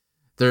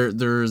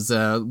there's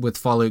with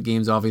Fallout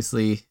games,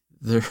 obviously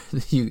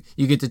you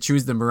get to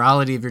choose the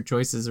morality of your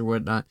choices or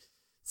whatnot.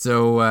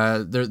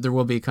 So there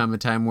will come a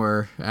time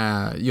where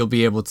you'll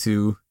be able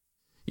to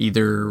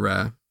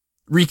either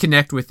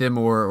reconnect with him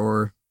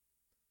or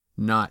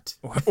not.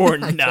 Or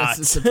not.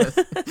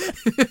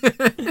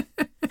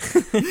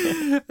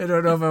 I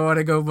don't know if I want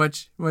to go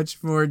much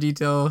more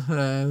detail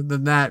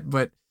than that,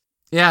 but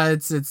yeah,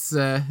 it's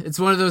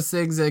one of those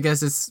things. I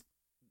guess it's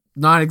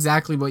not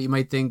exactly what you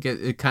might think.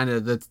 It kind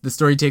of the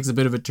story takes a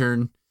bit of a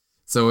turn,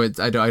 so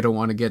I don't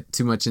want to get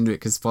too much into it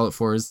because Fallout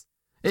 4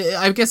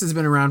 I guess it's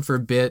been around for a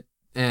bit,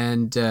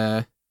 and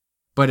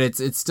but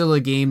it's still a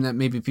game that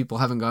maybe people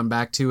haven't gone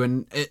back to,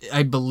 and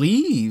I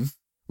believe,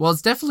 well,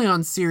 it's definitely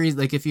on Series.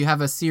 Like if you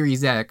have a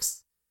Series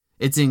X,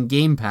 it's in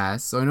Game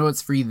Pass, so I know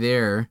it's free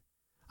there.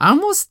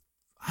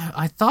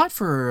 I thought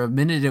for a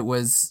minute it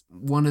was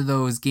one of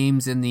those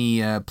games in the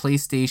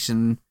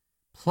PlayStation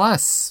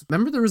Plus.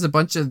 Remember there was a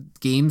bunch of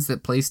games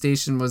that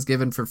PlayStation was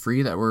given for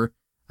free that were,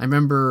 I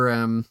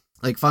remember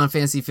like Final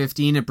Fantasy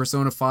 15 and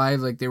Persona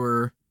 5, like they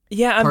were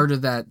part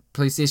of that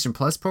PlayStation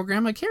Plus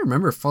program. I can't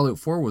remember if Fallout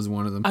 4 was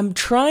one of them. I'm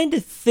trying to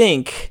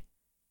think.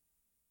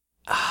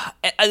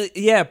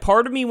 Yeah,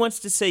 part of me wants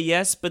to say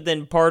yes, but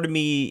then part of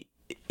me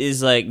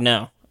is like,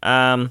 no.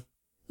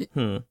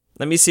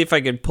 Let me see if I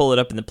could pull it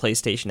up in the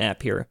PlayStation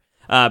app here.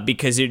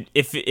 Because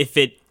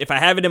if I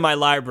have it in my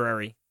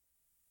library,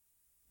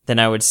 then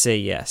I would say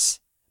yes.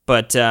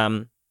 But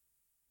I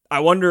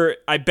wonder.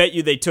 I bet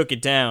you they took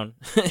it down.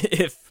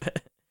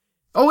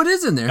 Oh, it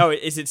is in there. Oh,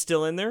 is it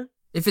still in there?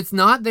 If it's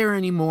not there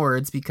anymore,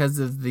 it's because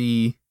of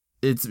the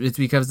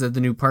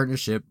new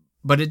partnership.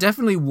 But it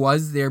definitely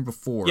was there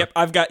before. Yep,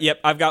 I've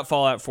got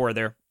Fallout 4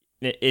 there.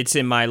 It's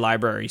in my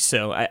library,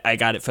 so I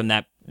got it from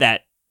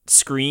that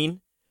screen.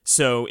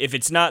 So if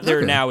it's not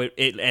there now,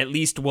 it at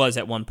least was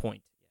at one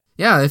point.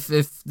 Yeah, if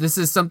this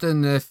is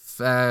something, if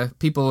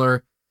people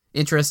are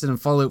interested in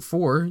Fallout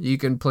 4, you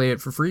can play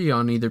it for free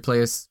on either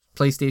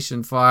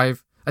PlayStation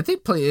 5. I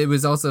think it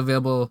was also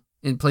available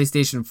in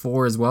PlayStation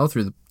 4 as well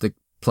through the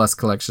Plus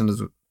collection.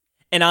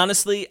 And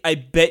honestly, I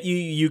bet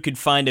you could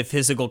find a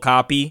physical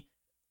copy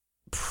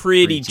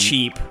pretty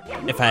cheap,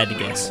 if I had to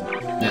guess.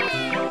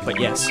 Yeah. But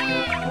yes.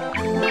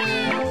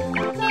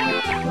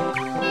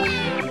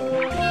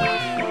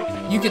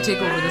 You could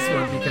take over this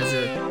one because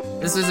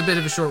this is a bit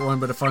of a short one,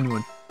 but a fun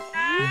one.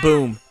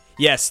 Boom.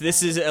 Yes,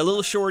 this is a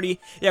little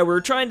shorty. Yeah, we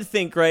were trying to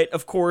think, right?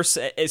 Of course,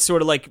 it's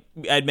sort of like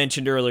I'd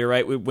mentioned earlier,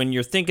 right? When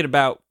you're thinking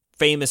about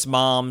famous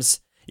moms,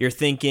 you're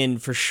thinking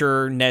for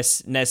sure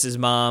Ness's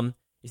mom.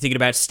 You're thinking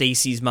about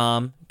Stacy's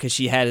mom because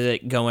she had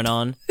it going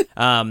on.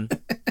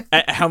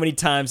 How many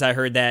times I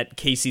heard that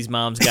Casey's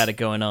mom's got it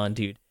going on,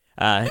 dude?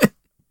 I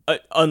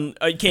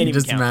can't even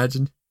just count.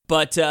 Imagine.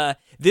 But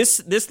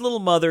this little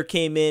mother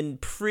came in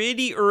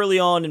pretty early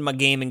on in my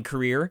gaming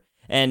career,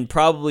 and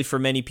probably for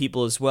many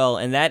people as well.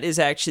 And that is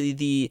actually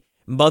the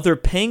Mother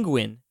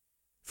Penguin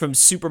from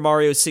Super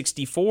Mario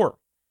 64.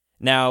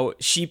 Now,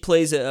 she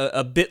plays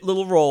a bit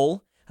little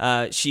role.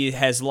 She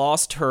has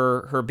lost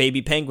her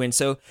baby penguin,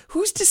 so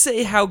who's to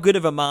say how good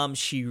of a mom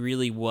she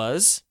really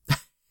was?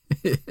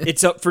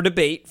 It's up for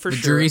debate, for the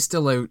sure. The jury's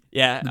still out.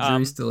 Yeah. The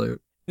jury's still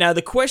out. Now,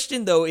 the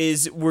question, though,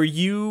 is, were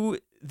you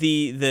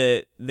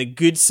the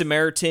good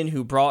Samaritan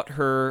who brought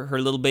her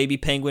little baby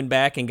penguin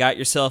back and got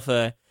yourself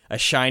a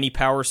shiny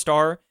Power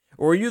Star?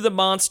 Or were you the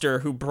monster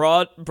who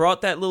brought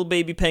that little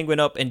baby penguin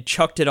up and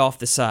chucked it off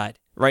the side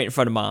right in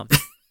front of Mom?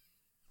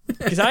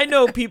 Because I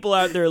know people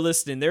out there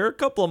listening. There are a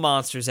couple of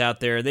monsters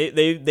out there.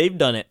 They've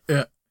done it.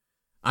 Yeah,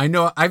 I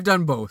know. I've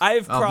done both.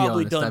 I've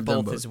probably done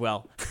both as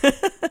well.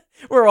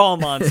 We're all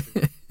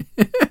monsters.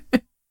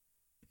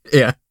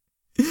 Yeah.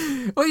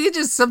 Well,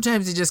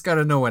 sometimes you just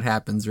gotta know what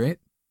happens, right?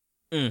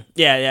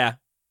 Yeah.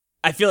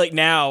 I feel like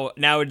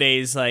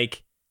nowadays,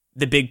 like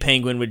the big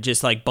penguin would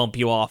just like bump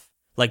you off,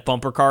 like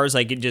bumper cars,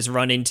 like it just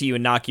run into you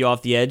and knock you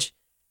off the edge.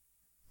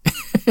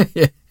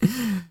 Yeah.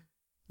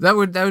 That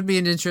would be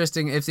an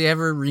interesting, if they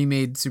ever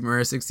remade Super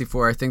Mario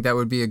 64, I think that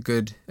would be a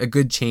good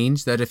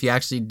change, that if you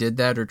actually did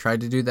that or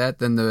tried to do that,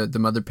 then the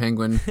Mother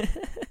Penguin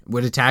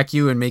would attack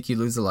you and make you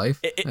lose a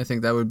life. I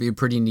think that would be a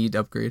pretty neat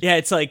upgrade. Yeah,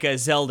 it's like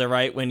Zelda,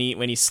 right? When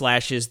he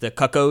slashes the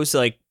cuckoos,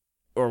 like,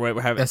 or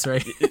whatever. That's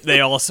right. They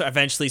also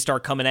eventually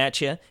start coming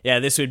at you. Yeah,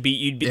 this would be,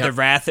 you'd be the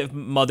wrath of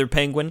Mother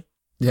Penguin.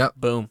 Yep.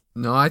 Boom.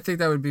 No, I think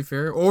that would be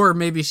fair. Or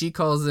maybe she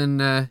calls in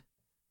a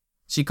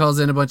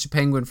bunch of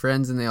penguin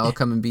friends and they all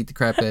come and beat the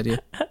crap out of you.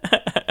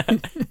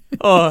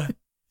 Oh,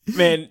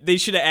 man, they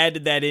should have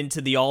added that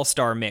into the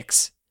All-Star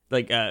mix.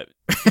 Like, can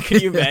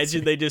you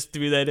imagine they just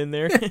threw that in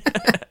there?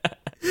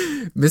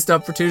 Missed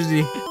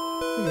opportunity.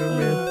 Oh,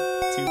 man.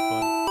 Too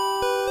funny.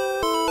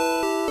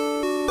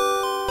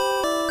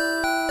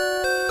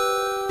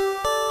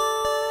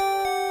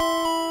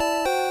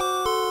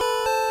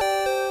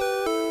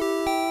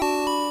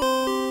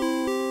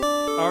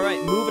 All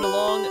right, moving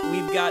along,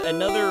 we've got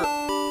another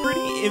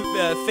pretty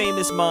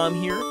famous mom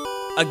here.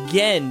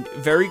 Again,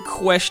 very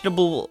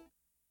questionable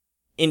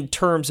in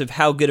terms of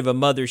how good of a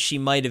mother she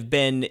might have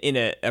been in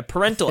a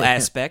parental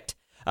aspect.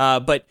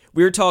 But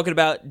we were talking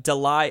about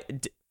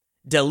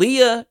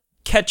Delia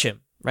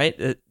Ketchum,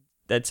 right?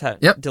 That's how.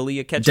 Yep.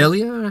 Delia Ketchum.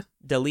 Delia.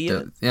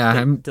 Delia.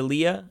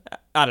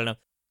 I don't know.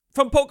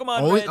 From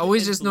Pokemon.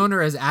 Always just known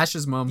her as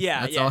Ash's mom.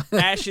 Yeah, That's yeah. all.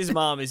 Ash's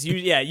mom is you.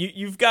 Yeah,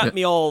 you've got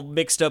me all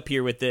mixed up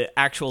here with the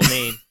actual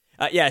name.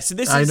 So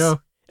this is. I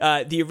know.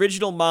 The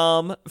original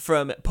mom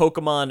from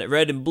Pokemon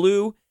Red and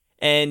Blue,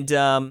 and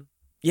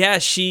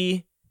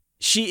she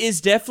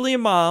is definitely a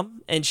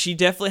mom, and she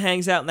definitely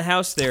hangs out in the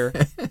house there,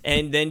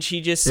 and then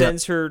she just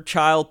sends her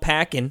child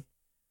packing,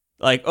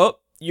 like, oh,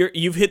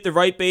 you've hit the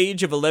ripe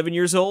age of 11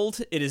 years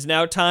old. It is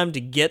now time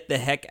to get the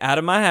heck out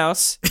of my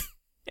house.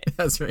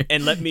 That's right.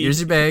 And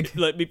here's your bag.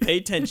 Let me pay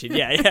attention.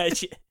 Yeah.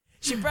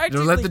 She practically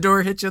don't let the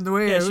door hit you on the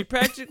way out. She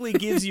practically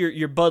gives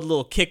your bud a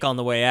little kick on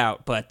the way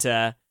out, but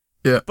yeah.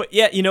 But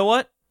yeah, you know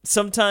what?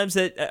 Sometimes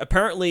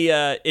apparently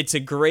it's a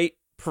great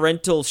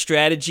parental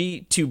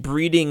strategy to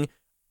breeding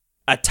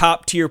a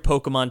top-tier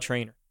Pokemon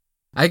trainer.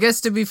 I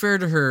guess to be fair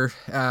to her,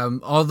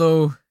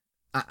 although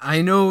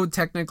I know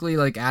technically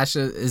like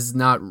Asha is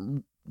not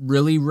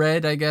really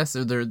red, I guess,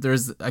 or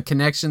there's a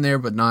connection there,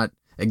 but not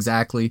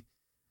exactly.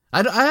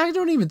 I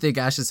don't even think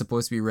Ash is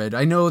supposed to be red.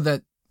 I know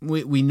that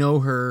we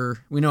know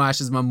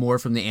Ash's mom more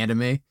from the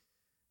anime.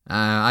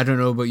 I don't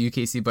know about you,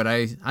 Casey, but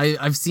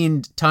I've seen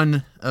a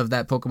ton of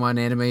that Pokemon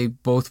anime,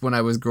 both when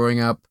I was growing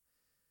up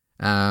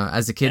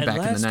as a kid back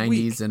in the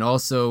 90s, and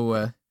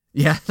also,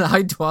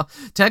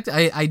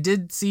 I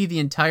did see the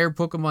entire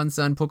Pokemon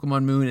Sun,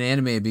 Pokemon Moon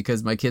anime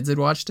because my kids had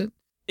watched it.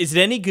 Is it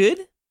any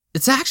good?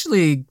 It's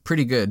actually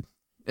pretty good.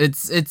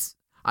 It's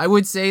I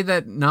would say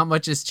that not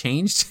much has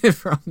changed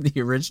from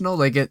the original.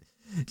 Like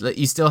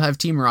you still have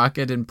Team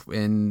Rocket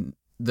in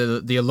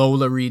the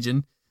Alola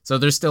region, so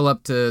they're still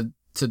up to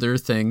their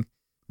thing,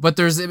 but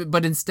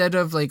instead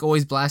of like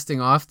always blasting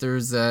off,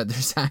 there's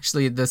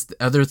actually this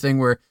other thing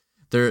where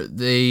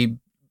they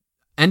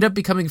end up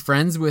becoming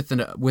friends with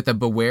a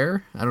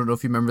Beware. I don't know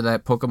if you remember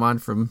that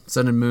Pokemon from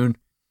Sun and Moon,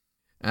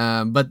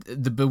 but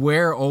the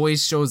Beware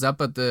always shows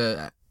up at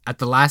the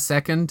last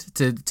second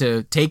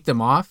to take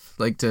them off,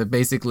 like to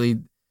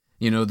basically,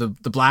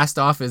 the blast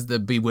off is the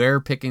Beware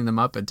picking them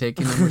up and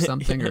taking them or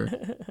something, or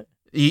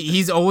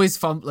he's always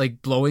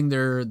blowing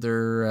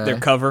their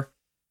cover.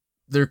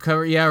 their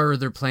cover, or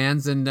their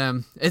plans,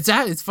 and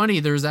it's funny.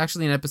 There's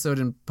actually an episode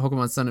in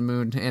Pokemon Sun and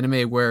Moon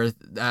anime where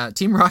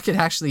Team Rocket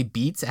actually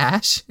beats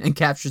Ash and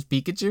captures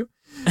Pikachu,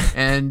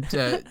 and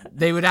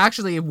they would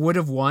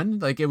have won,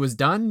 like it was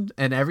done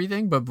and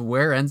everything, but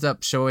Beware ends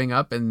up showing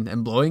up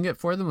and blowing it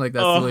for them. Like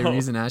that's the only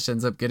reason Ash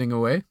ends up getting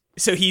away.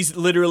 So he's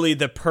literally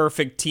the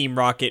perfect Team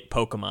Rocket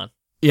Pokemon.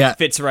 Yeah,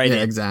 fits right in.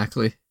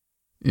 Exactly.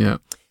 Yeah.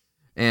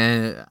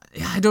 And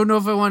I don't know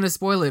if I want to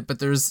spoil it, but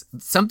there's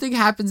something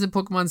happens in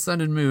Pokemon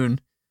Sun and Moon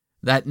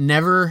that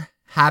never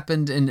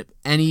happened in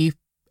any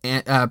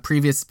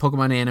previous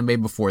Pokemon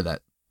anime before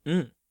that.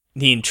 The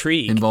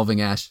intrigue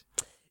involving Ash.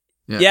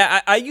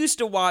 Yeah, I used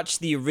to watch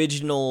the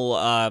original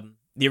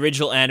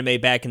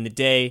anime back in the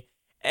day,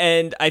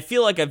 and I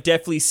feel like I've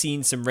definitely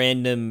seen some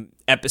random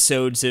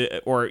episodes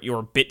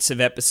or bits of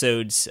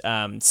episodes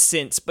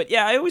since. But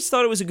yeah, I always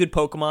thought it was a good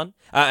Pokemon.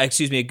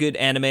 A good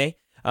anime.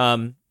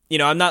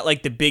 I'm not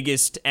like the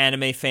biggest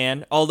anime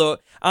fan, although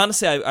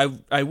honestly,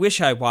 I wish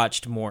I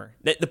watched more.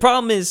 The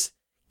problem is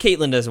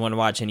Caitlin doesn't want to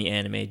watch any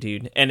anime,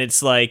 dude, and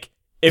it's like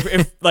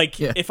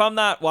if I'm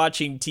not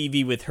watching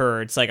TV with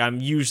her, it's like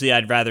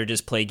I'd rather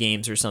just play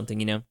games or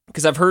something,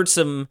 because I've heard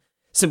some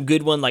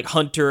good one like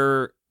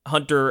Hunter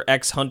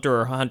x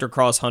Hunter or Hunter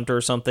Cross Hunter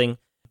or something.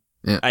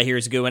 Yeah. I hear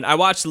is a good one. I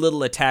watched a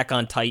little Attack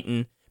on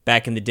Titan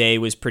back in the day,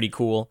 was pretty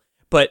cool,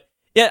 but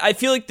yeah, I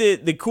feel like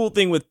the cool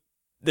thing with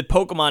the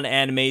Pokemon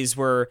animes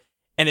were,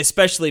 and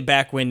especially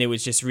back when it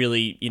was just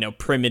really,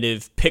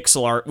 primitive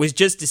pixel art, was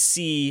just to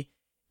see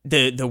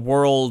the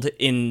world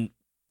in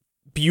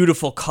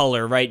beautiful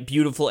color, right?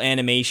 Beautiful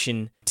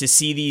animation, to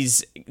see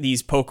these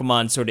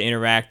Pokemon sort of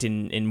interact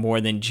in more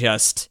than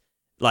just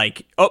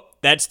like, oh,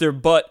 that's their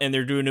butt and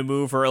they're doing a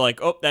move, or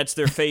like, oh, that's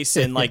their face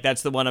and like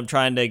that's the one I'm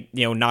trying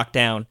to, knock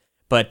down.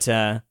 But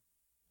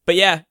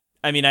yeah,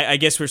 I mean, I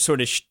guess we're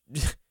sort of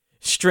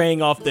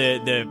straying off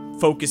the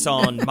focus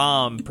on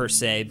Mom per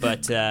se,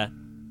 but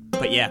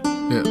yeah.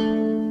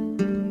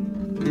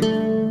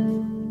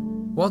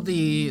 Well,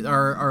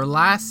 our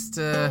last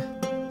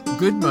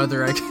good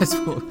mother, I guess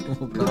we'll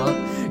call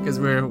it, because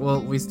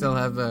we still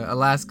have a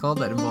last call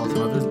that involves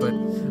mothers, but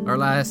our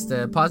last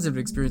positive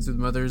experience with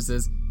mothers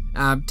is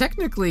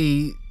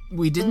technically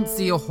we didn't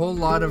see a whole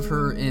lot of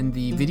her in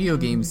the video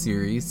game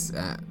series,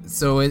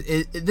 so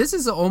this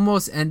is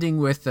almost ending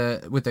with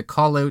a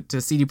call out to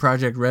CD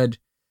Projekt Red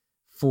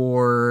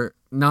for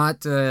not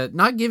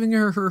giving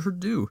her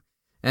due.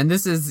 And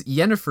this is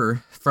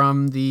Yennefer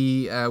from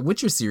the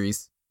Witcher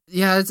series.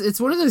 Yeah, it's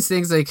one of those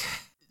things, like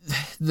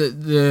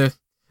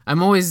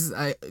I'm always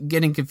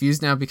getting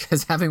confused now,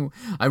 because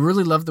I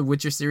really love the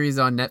Witcher series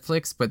on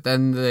Netflix, but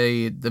then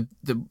the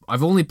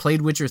I've only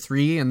played Witcher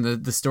 3 and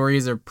the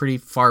stories are pretty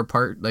far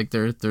apart. Like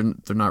they're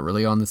not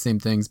really on the same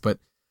things, but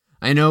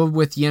I know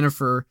with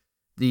Yennefer,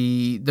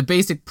 the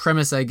basic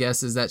premise, I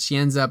guess, is that she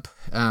ends up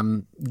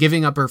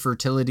giving up her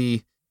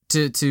fertility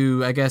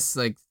to I guess,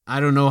 like, I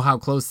don't know how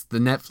close the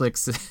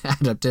Netflix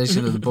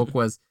adaptation of the book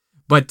was,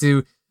 but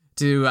to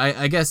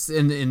I guess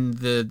in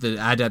the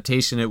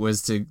adaptation it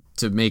was to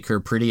make her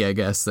pretty, I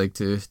guess, like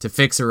to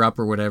fix her up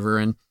or whatever,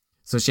 and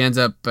so she ends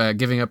up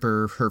giving up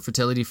her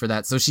fertility for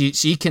that. So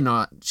she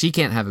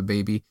can't have a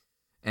baby,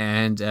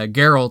 and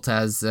Geralt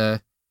as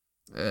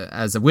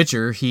a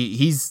Witcher,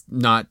 he's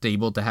not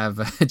able to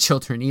have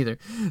children either.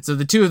 So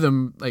the two of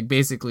them, like,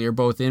 basically are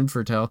both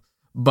infertile,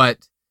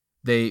 but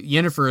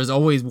Yennefer has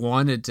always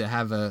wanted to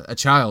have a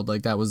child.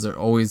 Like, that was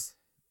always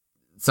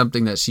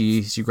something that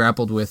she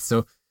grappled with.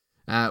 So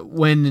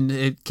when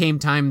it came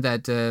time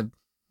that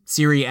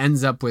Ciri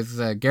ends up with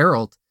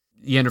Geralt,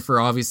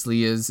 Yennefer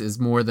obviously is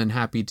more than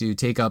happy to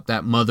take up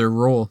that mother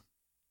role.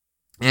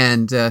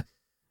 And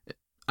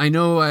I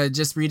know,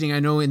 just reading,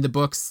 I know in the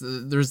books,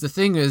 there's the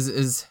thing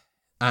is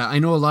I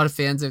know a lot of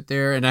fans out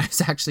there, and I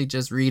was actually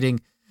just reading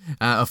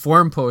a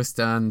forum post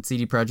on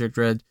CD Projekt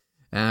Red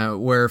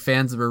where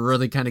fans were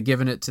really kind of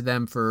giving it to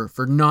them for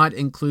not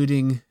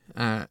including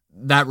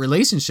that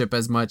relationship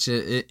as much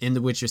in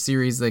the Witcher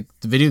series, like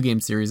the video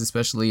game series,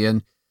 especially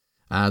in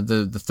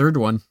the third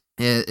one,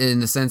 in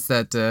the sense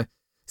that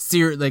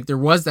Ciri, like, there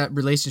was that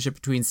relationship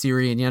between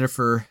Ciri and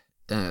Yennefer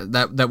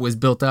that was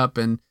built up,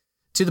 and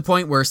to the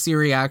point where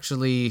Ciri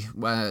actually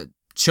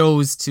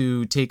chose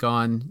to take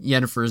on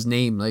Yennefer's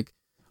name. Like,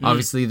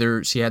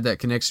 obviously she had that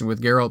connection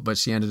with Geralt, but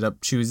she ended up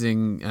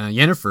choosing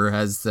Yennefer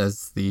as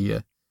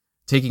the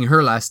taking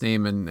her last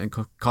name and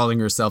calling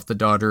herself the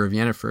daughter of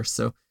Yennefer.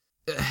 So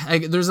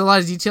there's a lot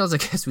of details I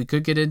guess we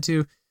could get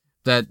into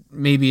that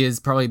maybe is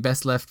probably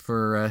best left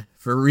for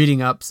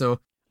reading up. So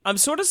I'm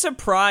sort of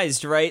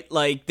surprised, right?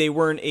 Like, they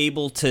weren't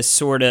able to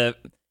sort of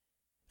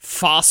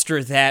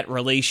foster that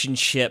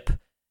relationship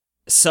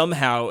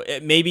somehow,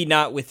 maybe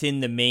not within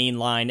the main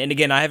line. And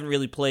again, I haven't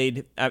really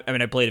played, I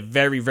played a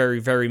very, very,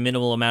 very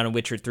minimal amount of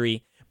Witcher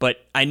 3,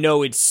 but I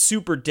know it's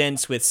super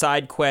dense with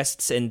side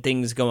quests and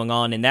things going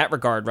on in that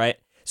regard, right?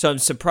 So I'm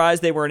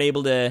surprised they weren't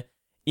able to,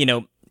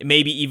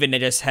 maybe even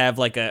just have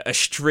like a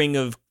string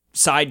of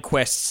side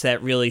quests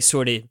that really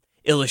sort of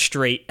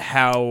illustrate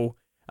how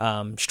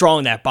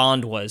strong that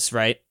bond was,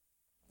 right?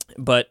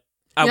 But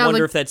I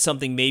wonder if that's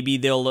something maybe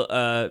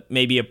they'll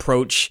maybe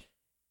approach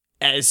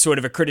as sort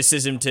of a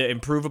criticism to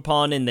improve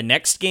upon in the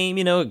next game,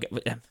 you know?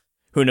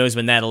 Who knows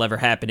when that'll ever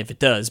happen if it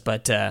does,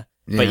 but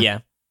yeah.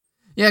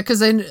 Yeah,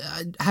 because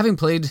having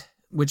played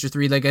Witcher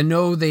 3, like, I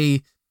know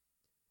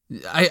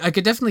I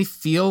could definitely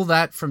feel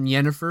that from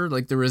Yennefer.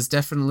 Like, there was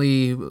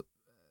definitely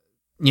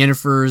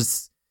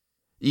Yennefer's...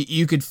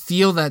 You could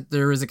feel that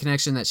there was a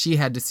connection that she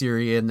had to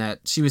Ciri, and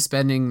that she was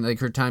spending, like,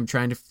 her time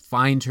trying to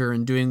find her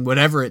and doing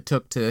whatever it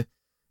took to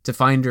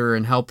find her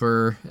and help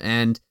her.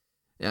 And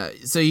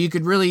so you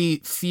could really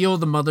feel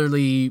the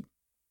motherly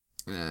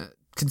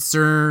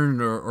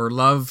concern or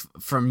love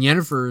from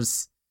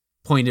Yennefer's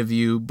point of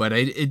view, but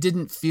it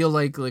didn't feel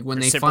like when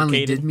they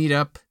finally did meet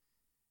up.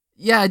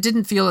 Yeah, it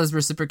didn't feel as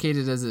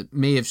reciprocated as it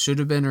may have should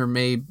have been, or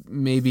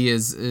maybe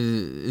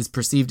is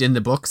perceived in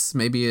the books.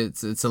 Maybe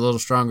it's a little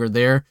stronger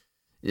there,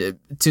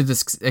 to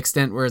the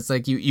extent where it's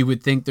like you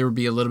would think there would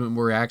be a little bit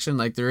more action.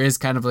 Like, there is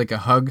kind of like a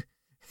hug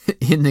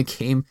in the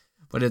game,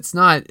 but it's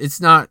not.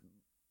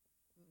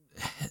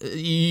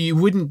 You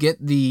wouldn't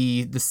get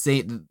the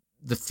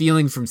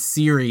feeling from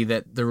Ciri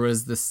that there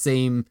was the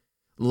same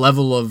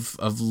level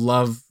of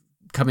love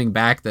coming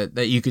back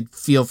that you could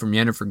feel from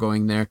Yennefer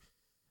going there.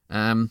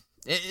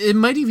 It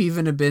might have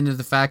even been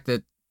the fact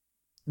that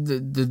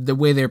the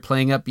way they're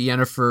playing up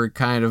Yennefer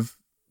kind of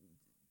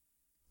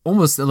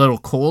almost a little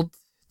cold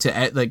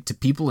to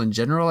people in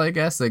general, I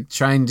guess, like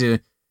trying to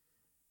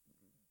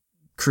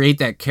create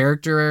that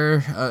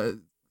character.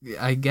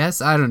 I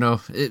guess, I don't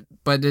know,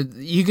 but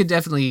you could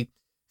definitely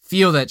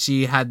feel that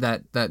she had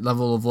that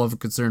level of love and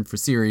concern for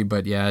Ciri.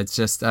 But yeah, it's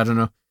just, I don't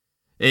know.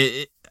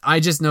 I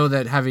just know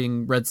that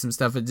having read some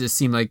stuff, it just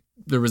seemed like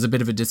there was a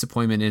bit of a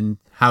disappointment in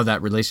how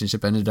that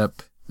relationship ended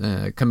up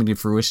coming to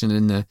fruition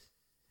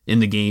in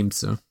the game.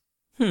 So,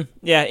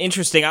 yeah,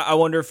 interesting. I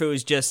wonder if it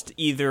was just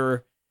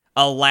either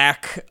a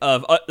lack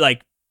of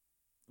like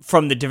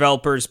from the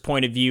developer's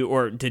point of view,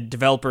 or the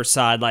developer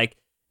side, like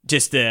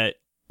just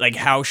like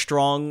how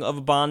strong of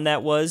a bond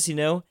that was, you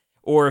know,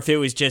 or if it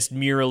was just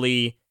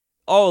merely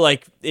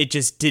like it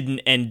just didn't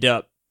end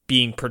up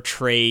being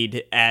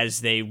portrayed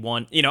as they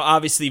want. You know,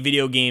 obviously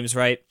video games,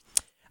 right?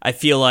 I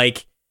feel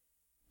like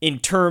in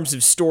terms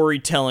of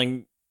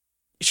storytelling,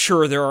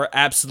 sure, there are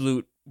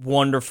absolute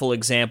wonderful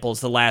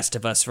examples. The Last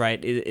of Us,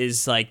 right,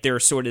 is like they're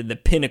sort of the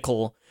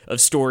pinnacle of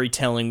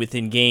storytelling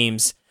within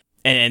games,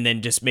 and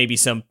then just maybe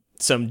some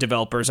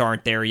developers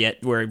aren't there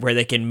yet where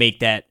they can make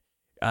that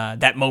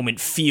moment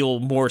feel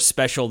more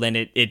special than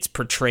it's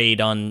portrayed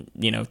on,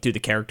 you know, through the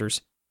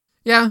characters.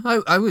 Yeah,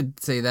 I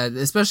would say that,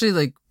 especially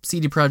like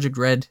CD Projekt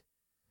Red.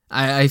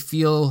 I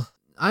feel,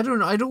 I don't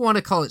know, I don't want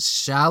to call it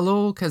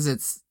shallow,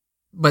 because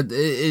but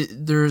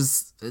there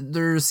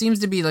seems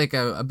to be like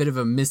a bit of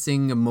a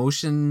missing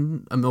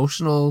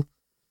emotional.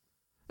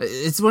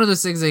 It's one of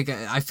those things, like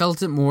I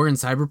felt it more in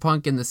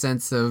Cyberpunk, in the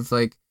sense of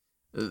like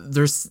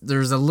there's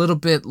a little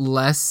bit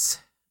less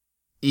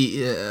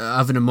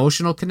of an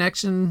emotional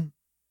connection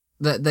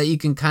that you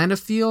can kind of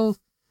feel.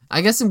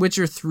 I guess in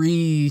Witcher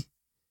 3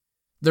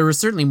 there was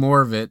certainly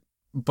more of it,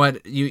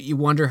 but you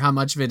wonder how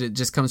much of it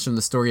just comes from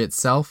the story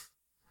itself,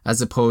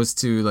 as opposed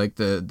to like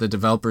the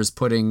developers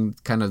putting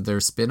kind of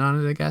their spin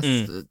on it, I guess.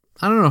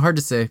 I don't know, hard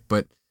to say,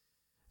 but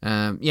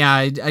yeah,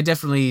 I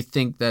definitely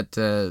think that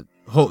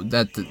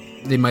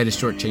they might have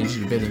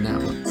shortchanged it a bit in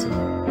that one. So.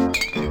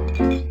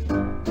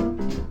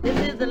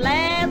 This is the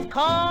last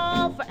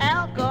call for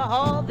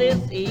alcohol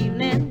this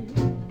evening.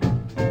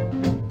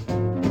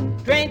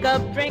 Drink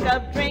up, drink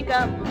up, drink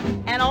up,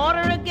 and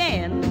order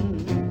again.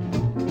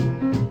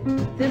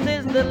 This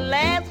is the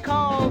last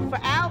call for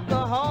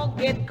alcohol.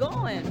 Get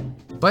going.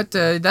 But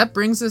that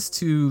brings us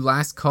to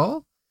Last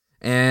Call,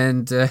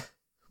 and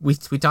we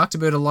talked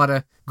about a lot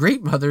of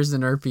great mothers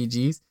in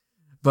RPGs,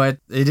 but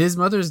it is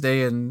Mother's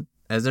Day, and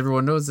as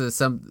everyone knows,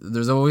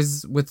 there's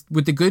always with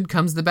the good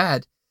comes the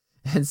bad,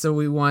 and so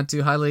we want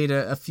to highlight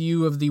a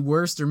few of the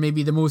worst or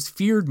maybe the most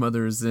feared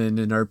mothers in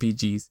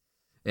RPGs.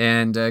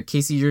 And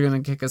Casey, you're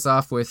gonna kick us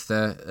off with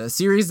a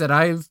series that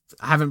I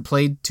haven't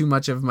played too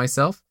much of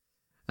myself.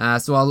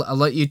 So I'll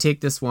let you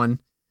take this one.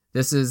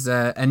 This is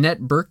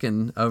Annette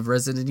Birkin of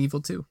Resident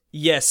Evil 2.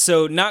 Yes,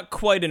 so not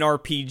quite an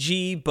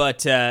RPG,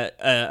 but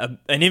an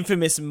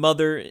infamous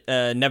mother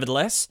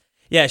nevertheless.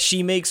 Yeah,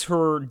 she makes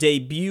her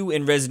debut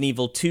in Resident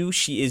Evil 2.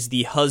 She is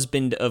the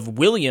husband of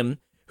William,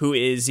 who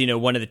is, you know,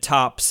 one of the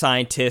top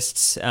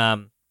scientists,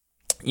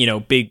 you know,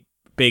 big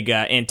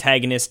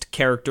antagonist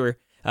character,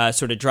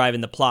 sort of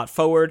driving the plot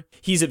forward.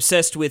 He's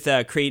obsessed with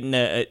creating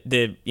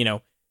the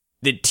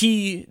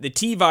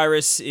T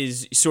virus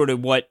is sort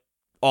of what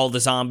all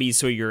the zombies,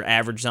 so your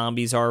average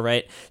zombies are,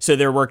 right? So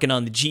they're working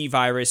on the G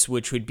virus,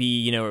 which would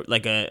be, you know,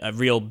 like a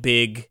real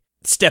big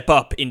step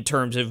up in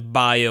terms of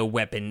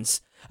bioweapons.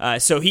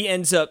 So he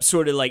ends up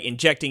sort of like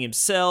injecting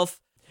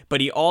himself,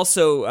 but he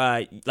also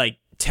like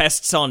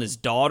tests on his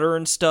daughter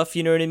and stuff,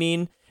 you know what I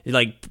mean?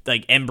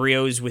 Like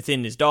embryos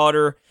within his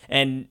daughter,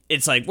 and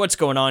it's like, what's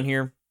going on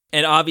here?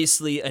 And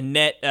obviously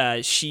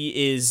Annette,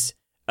 she is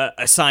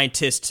a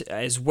scientist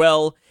as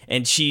well,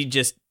 and she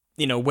just,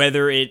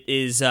 whether it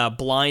is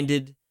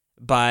blinded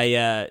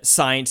by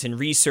science and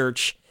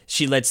research,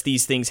 she lets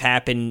these things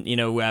happen,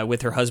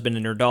 with her husband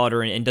and her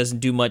daughter, and doesn't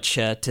do much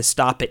to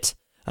stop it.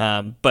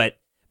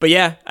 But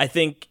yeah, I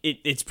think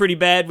it's pretty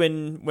bad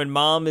when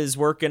mom is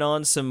working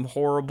on some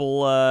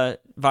horrible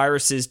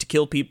viruses to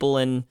kill people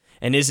and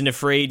isn't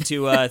afraid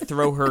to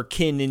throw her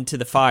kin into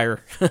the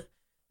fire.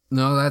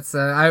 No, that's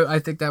I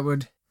think that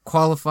would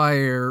qualify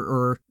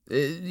or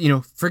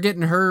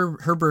forgetting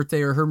her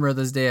birthday or her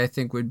Mother's Day, I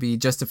think would be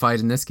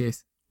justified in this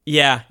case.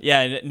 Yeah,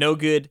 no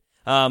good.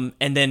 And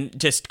then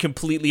just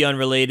completely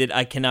unrelated,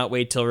 I cannot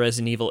wait till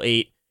Resident Evil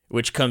 8,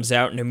 which comes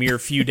out in a mere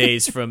few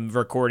days from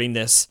recording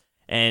this,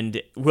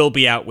 and will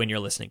be out when you're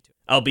listening to it.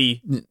 I'll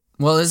be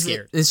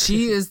scared.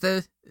 Is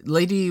the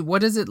lady,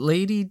 what is it,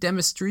 Lady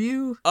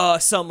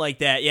Demetriou? Something like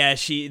that. Yeah,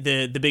 she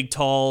the big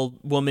tall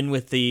woman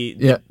with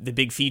the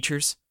big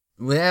features.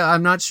 Well,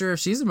 I'm not sure if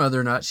she's a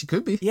mother or not. She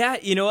could be. Yeah,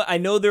 I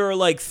know there are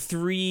like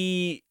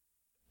 3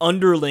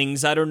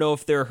 underlings. I don't know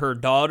if they're her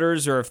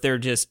daughters or if they're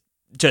just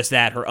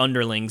that, her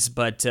underlings.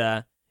 But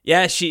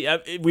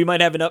we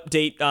might have an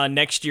update on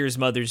next year's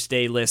Mother's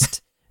Day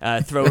list.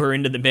 Throw her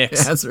into the mix.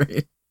 Yeah, that's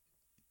right.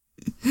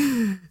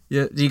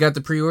 Yeah, you got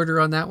the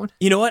pre-order on that one?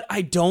 You know what?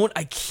 I don't.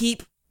 I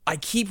keep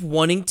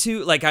wanting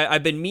to. Like,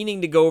 I've been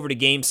meaning to go over to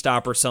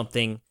GameStop or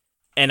something,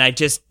 and I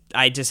just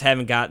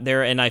haven't gotten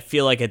there. And I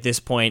feel like at this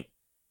point,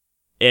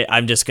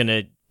 I'm just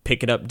gonna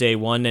pick it up day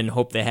one and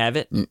hope they have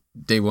it.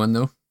 Day one,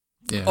 though.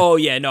 Yeah. Oh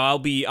yeah, no, I'll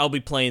be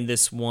playing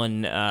this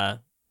one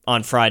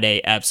on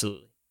Friday.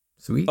 Absolutely.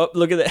 Sweet. Oh,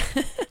 look at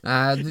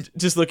that.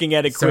 Just looking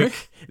at it quick.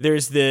 Sorry?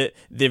 There's the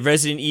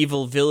Resident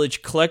Evil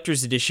Village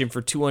Collector's Edition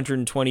for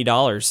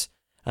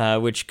 $220,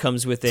 which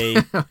comes with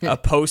a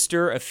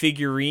poster, a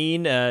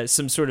figurine,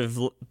 some sort of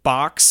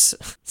box.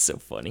 So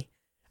funny.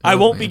 I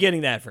won't be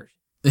getting that version.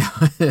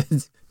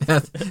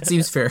 That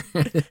seems fair.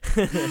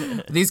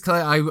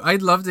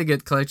 I'd love to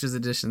get collector's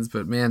editions,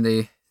 but man,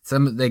 they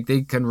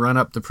can run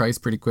up the price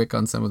pretty quick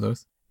on some of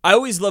those. I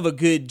always love a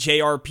good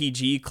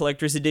JRPG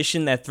collector's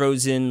edition that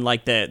throws in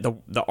like the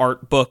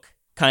art book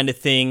kind of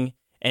thing,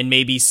 and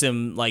maybe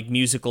some like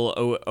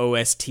musical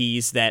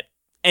OSTs that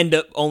end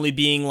up only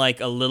being like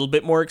a little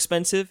bit more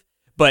expensive.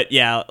 But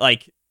yeah,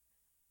 like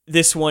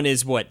this one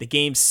is what, the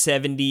game's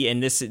 $70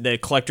 and the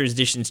collector's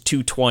edition's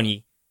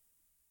 $220,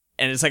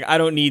 and it's like I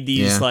don't need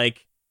these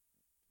like.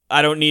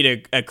 I don't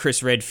need a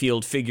Chris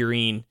Redfield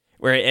figurine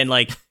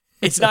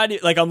it's not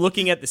like I'm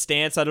looking at the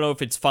stance. I don't know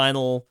if it's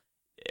final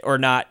or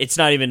not. It's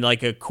not even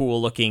like a cool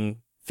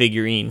looking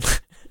figurine.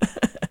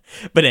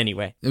 But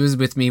anyway, it was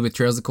with me with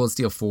Trails of Cold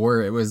Steel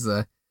 4. It was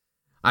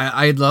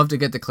I'd love to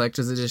get the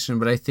collector's edition,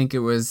 but I think they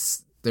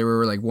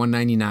were like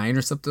 $199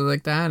 or something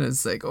like that.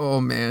 It's like,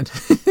 oh man.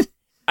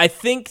 I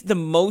think the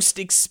most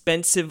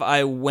expensive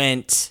I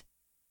went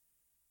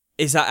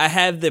is I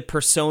have the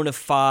Persona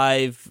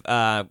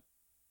 5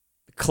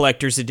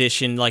 collector's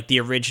edition, like the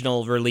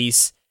original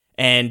release,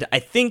 and I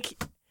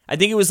think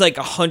it was like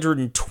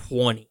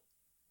 120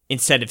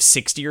 instead of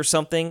 60 or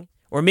something,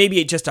 or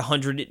maybe just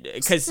 100.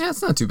 Because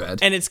it's not too bad,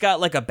 and it's got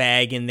like a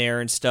bag in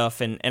there and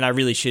stuff, and I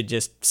really should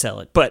just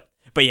sell it. But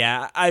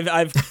yeah,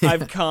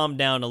 I've calmed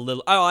down a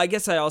little. Oh, I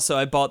guess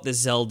I bought the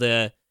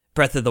Zelda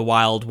Breath of the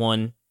Wild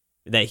one,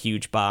 that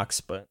huge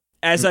box. But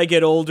as I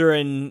get older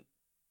and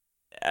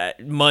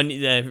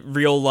money,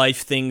 real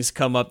life things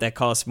come up that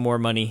cost more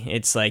money,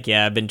 it's like,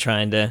 yeah, I've been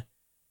trying to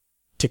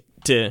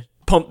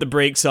pump the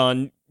brakes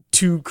on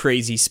too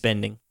crazy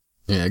spending.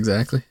 Yeah,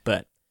 exactly.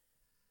 But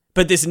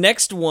this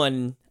next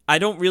one, I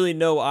don't really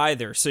know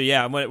either. So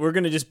yeah, we're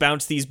gonna just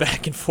bounce these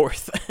back and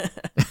forth.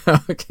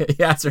 Okay,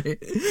 yeah, that's right.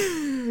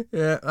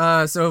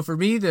 Yeah. So for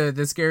me,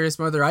 the scariest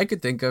mother I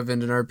could think of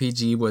in an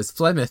RPG was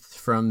Flemeth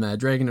from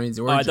Dragon Age Origins.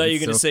 Oh, I thought you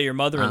were gonna say your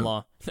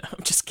mother-in-law. No,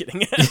 I'm just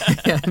kidding.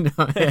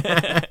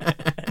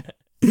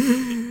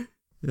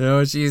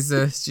 No, she's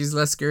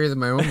less scary than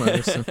my own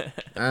mother. So.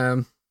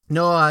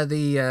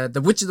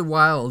 The Witch of the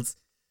Wilds.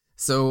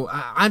 So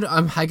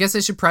I guess I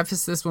should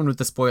preface this one with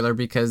the spoiler,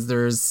 because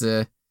there's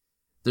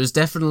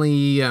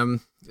definitely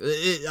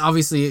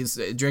obviously it's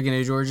Dragon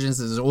Age Origins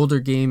is an older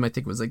game. I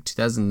think it was like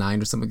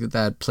 2009 or something like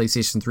that,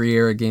 PlayStation 3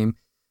 era game.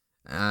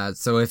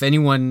 So if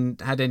anyone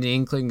had any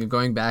inkling of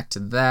going back to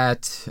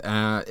that,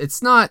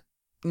 it's not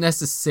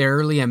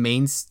necessarily a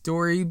main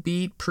story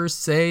beat per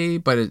se,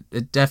 but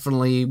it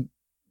definitely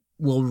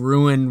will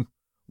ruin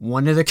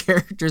one of the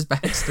characters'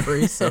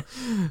 backstory. So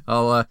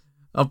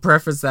I'll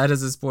preface that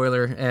as a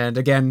spoiler. And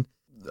again,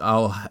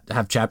 I'll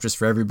have chapters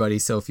for everybody,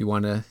 so if you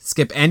want to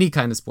skip any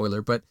kind of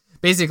spoiler. But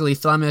basically,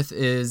 Flemeth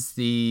is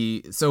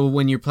so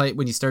when you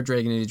start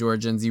Dragon Age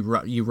Origins,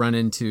 you run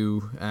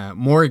into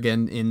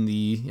Morrigan in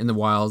the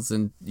wilds,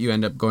 and you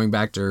end up going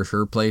back to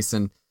her place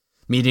and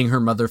meeting her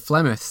mother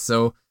Flemeth.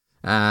 So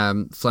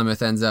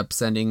Flemeth ends up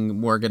sending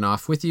Morrigan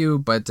off with you.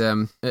 But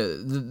the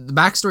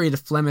backstory to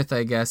Flemeth,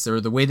 I guess,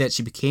 or the way that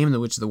she became the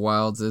Witch of the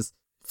Wilds, is,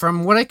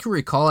 from what I can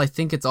recall, I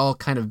think it's all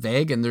kind of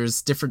vague, and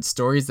there's different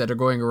stories that are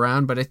going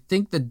around, but I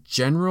think the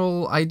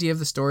general idea of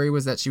the story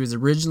was that she was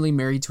originally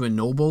married to a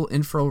noble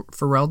in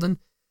Ferelden,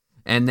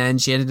 And then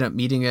she ended up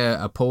meeting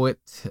a poet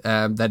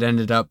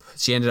that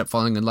she ended up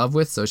falling in love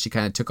with. So she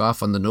kind of took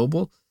off on the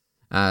noble.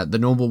 The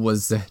noble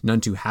was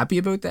none too happy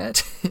about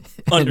that.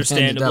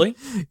 Understandably.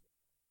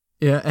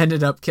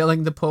 Ended up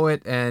killing the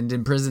poet and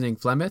imprisoning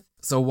Flemeth.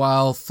 So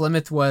while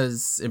Flemeth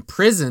was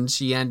imprisoned,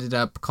 she ended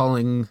up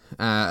calling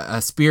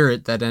a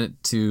spirit that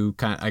to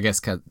kind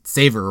of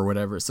save her or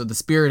whatever. So the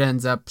spirit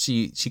ends up,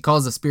 she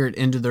calls the spirit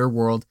into their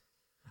world.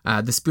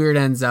 The spirit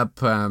ends up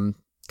kind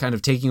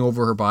of taking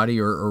over her body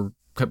or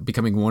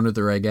becoming one with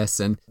her, I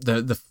guess. And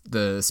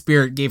the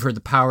spirit gave her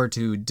the power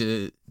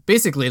to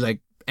basically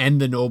like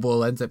end the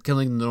noble, ends up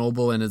killing the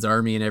noble and his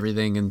army and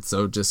everything. And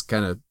so just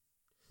kind of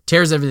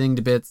tears everything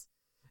to bits.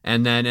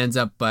 And then ends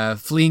up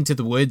fleeing to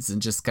the woods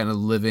and just kind of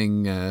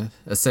living a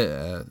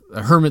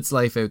hermit's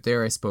life out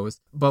there, I suppose.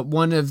 But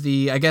one of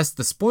the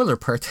spoiler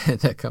part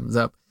that comes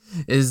up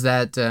is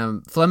that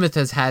Flemeth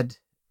has had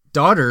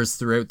daughters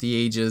throughout the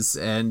ages,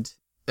 and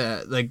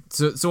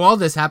so all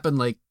this happened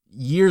like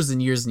years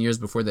and years and years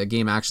before that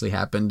game actually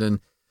happened. And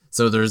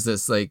so there's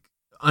this like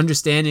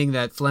understanding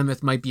that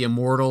Flemeth might be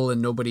immortal,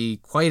 and nobody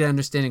quite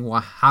understanding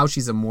how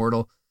she's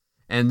immortal.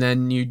 And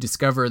then you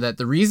discover that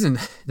the reason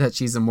that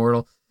she's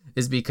immortal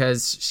is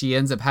because she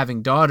ends up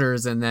having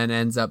daughters and then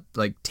ends up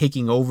like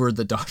taking over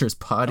the daughter's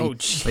body. Oh,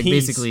 geez. Like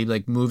basically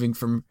like moving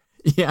from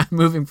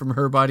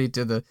her body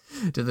to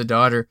the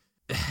daughter.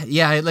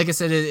 Yeah, like I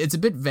said, it's a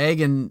bit vague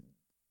in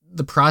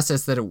the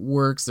process that it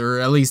works, or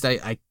at least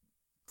I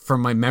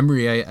from my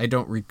memory, I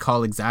don't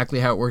recall exactly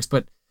how it works,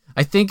 but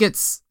I think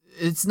it's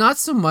not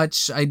so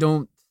much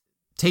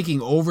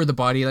taking over the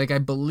body. Like I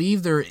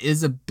believe there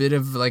is a bit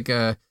of like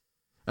an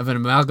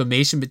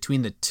amalgamation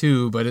between the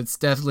two, but it's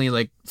definitely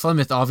like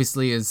Flemeth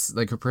obviously is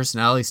like her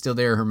personality still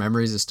there, her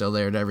memories are still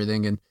there and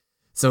everything. And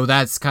so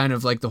that's kind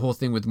of like the whole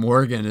thing with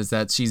Morgan, is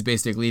that she's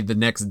basically the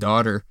next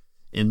daughter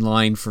in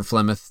line for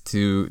Flemeth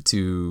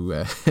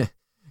to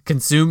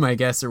consume, I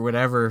guess, or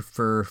whatever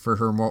for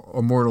her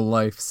immortal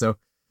life. So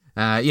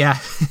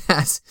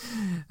as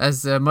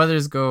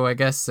mothers go, I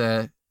guess,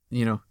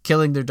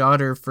 killing their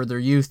daughter for their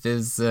youth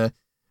is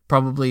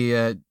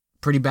probably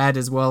pretty bad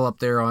as well up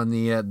there on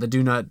the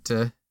do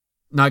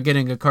not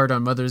getting a card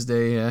on Mother's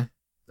Day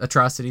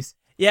atrocities.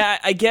 Yeah,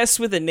 I guess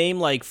with a name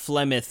like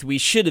Flemeth, we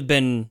should have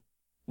been,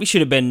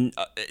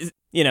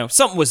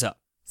 something was up.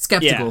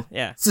 Skeptical.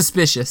 Yeah.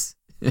 Suspicious.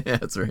 Yeah,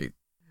 that's right.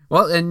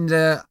 Well, and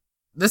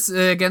this,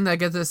 again, I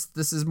guess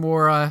this is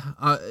more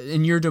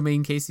in your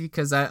domain, Casey,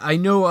 because I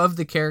know of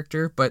the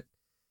character, but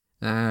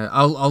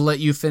I'll let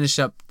you finish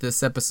up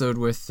this episode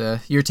with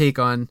your take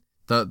on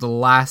the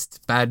last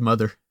bad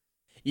mother.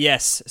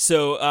 Yes.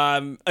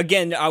 So,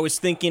 again, I was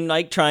thinking,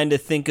 like, trying to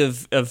think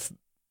of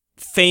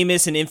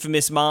famous and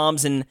infamous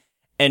moms, and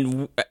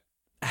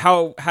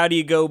how do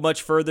you go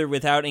much further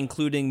without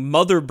including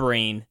Mother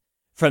Brain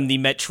from the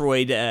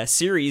Metroid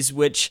series,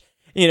 which,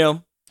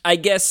 I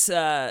guess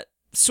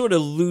sort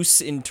of loose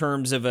in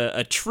terms of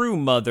a true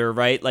mother,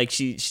 right? Like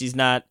she's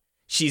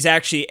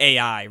actually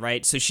AI,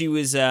 right? So she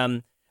was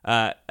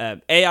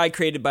AI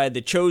created by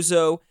the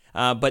Chozo,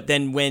 but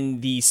then when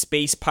the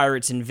space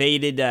pirates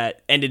invaded,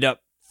 ended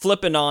up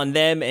flipping on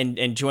them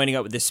and joining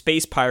up with the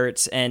space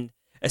pirates, and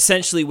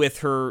essentially with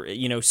her,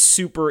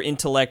 super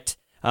intellect,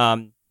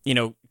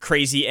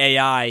 crazy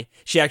AI,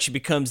 she actually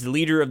becomes the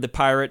leader of the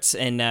pirates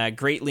and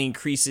greatly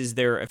increases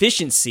their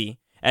efficiency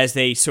as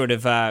they sort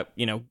of,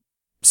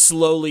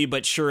 slowly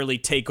but surely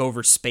take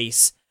over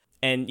space.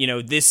 And,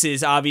 this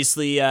is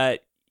obviously,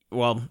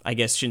 well, I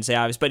guess I shouldn't say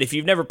obvious, but if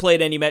you've never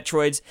played any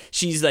Metroids,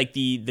 she's like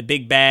the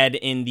big bad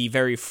in the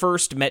very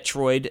first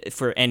Metroid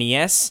for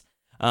NES.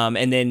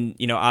 And then,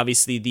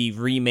 obviously the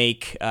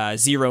remake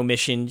Zero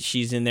Mission,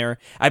 she's in there.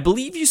 I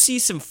believe you see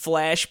some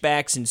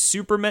flashbacks in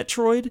Super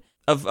Metroid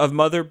of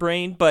Mother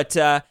Brain, but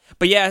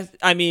yeah,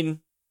 I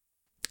mean,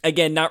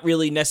 again, not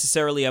really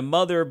necessarily a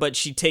mother, but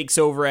she takes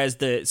over as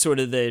the sort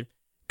of the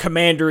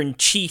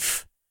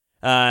commander-in-chief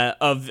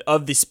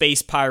of the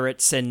space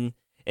pirates, and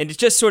it's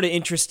just sort of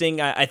interesting.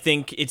 I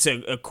think it's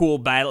a cool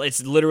battle.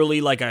 It's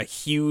literally like a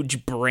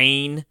huge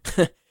brain,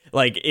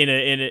 like in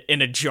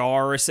a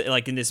jar,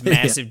 like in this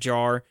massive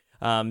jar.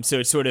 So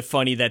it's sort of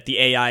funny that the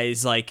AI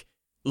is like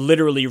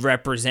literally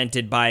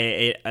represented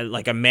by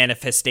a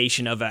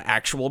manifestation of an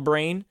actual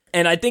brain.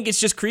 And I think it's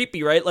just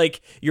creepy, right?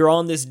 Like you're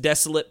on this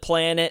desolate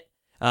planet.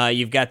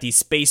 You've got these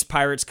space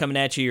pirates coming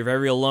at you. You're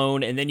very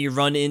alone, and then you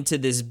run into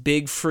this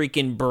big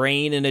freaking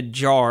brain in a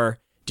jar,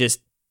 just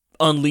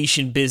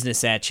unleashing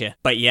business at you.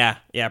 But yeah,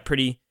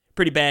 pretty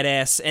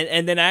badass.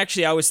 And then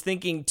actually, I was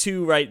thinking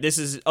too. Right, this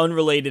is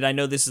unrelated. I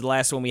know this is the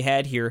last one we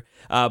had here,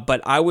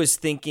 but I was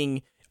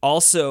thinking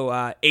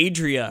also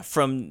Adria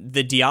from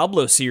the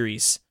Diablo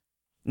series,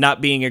 not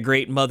being a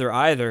great mother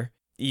either.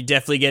 You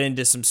definitely get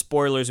into some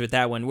spoilers with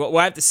that one. We'll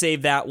have to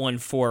save that one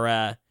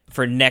for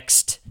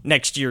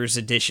next year's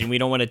edition. We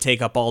don't want to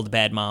take up all the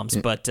bad moms,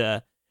 but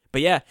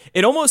yeah,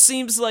 it almost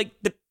seems like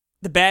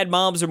the bad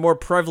moms are more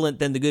prevalent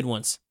than the good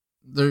ones.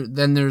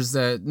 Then there's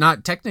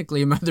not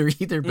technically a mother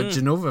either, but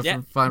Jenova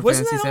from Final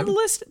Wasn't Fantasy that on VII. the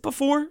list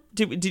before?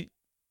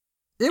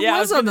 It Yeah, I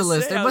was was on the gonna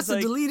list. say, I I must was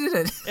have like- deleted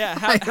it. Yeah,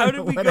 I how don't did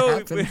know we what go?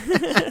 happened.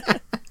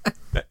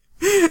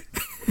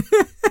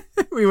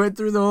 We went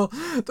through the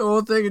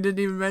whole thing and didn't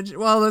even mention.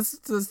 Well, let's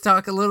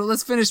talk a little.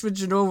 Let's finish with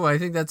Genova. I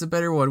think that's a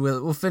better one.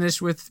 We'll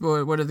finish with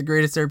one of the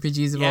greatest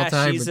RPGs of all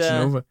time, with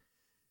Genova.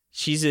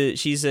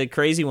 She's a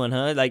crazy one,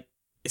 huh? Like,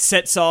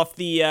 sets off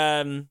the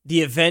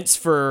events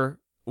for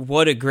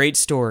what a great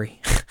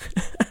story.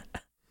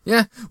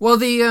 Yeah. Well,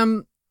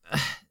 the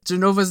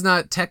Genova's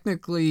not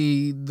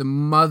technically the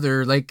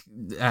mother. Like,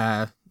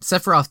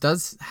 Sephiroth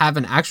does have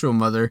an actual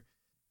mother.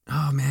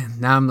 Oh man,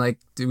 now I'm like,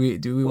 do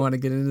we want to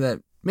get into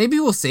that?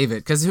 Maybe we'll save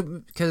it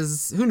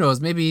because who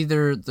knows? Maybe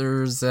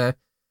there's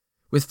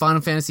with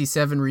Final Fantasy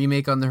VII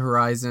Remake on the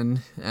horizon.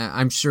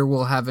 I'm sure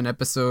we'll have an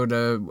episode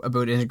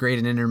about Integrate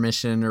and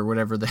Intermission or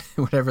whatever that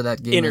game ends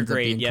up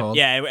Integrate, being called.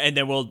 yeah, and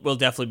then we'll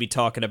definitely be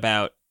talking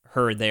about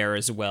her there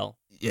as well.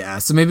 Yeah,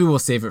 so maybe we'll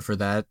save it for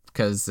that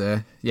because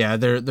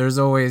there's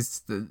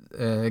always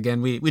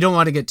again we don't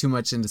want to get too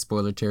much into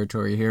spoiler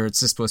territory here.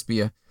 It's just supposed to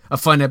be a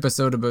fun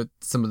episode about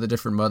some of the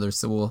different mothers,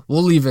 so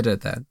we'll leave it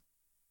at that.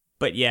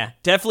 But yeah,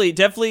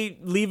 definitely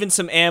leaving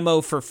some ammo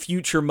for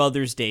future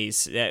Mother's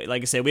Days.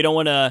 Like I said, we don't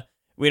want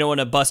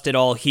to bust it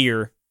all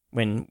here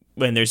when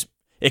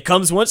it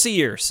comes once a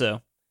year.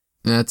 So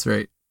that's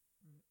right.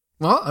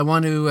 Well, I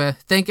want to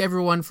thank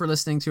everyone for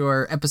listening to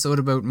our episode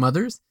about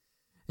mothers.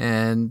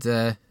 And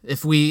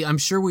I'm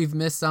sure we've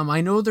missed some.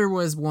 I know there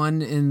was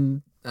one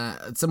in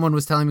someone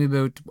was telling me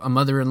about A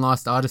Mother in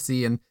Lost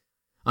Odyssey, and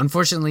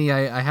unfortunately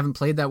I haven't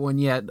played that one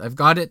yet. I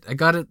got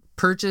it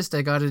purchased,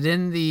 I got it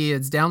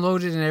it's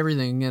downloaded and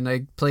everything, and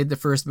I played the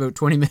first about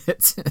 20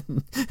 minutes.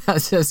 And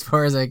that's as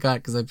far as I got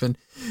because I've been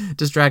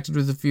distracted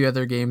with a few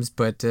other games.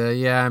 But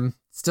I'm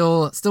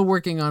still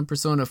working on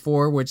Persona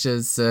 4, which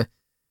is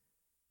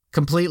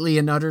completely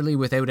and utterly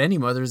without any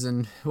mothers.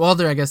 And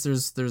well, I guess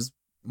there's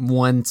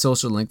one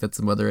social link that's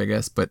a mother, I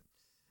guess, but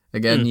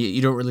again,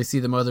 you don't really see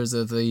the mothers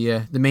of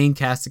the main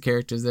cast of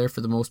characters there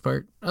for the most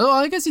part. Oh,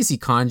 I guess you see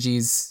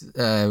Kanji's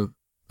a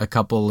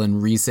couple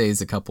and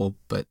Risei's a couple,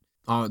 but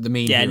the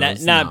main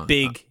heroes, not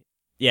big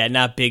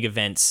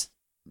events,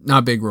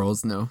 not big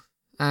roles. No.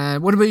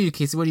 What about you,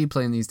 Casey? What are you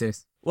playing these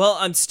days? Well,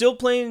 I'm still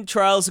playing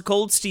Trials of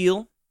Cold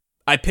Steel.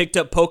 I picked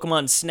up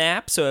Pokemon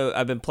Snap, so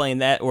I've been playing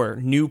that, or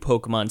new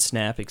Pokemon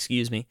Snap,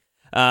 excuse me.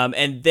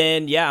 And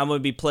then, I'm going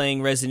to be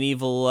playing Resident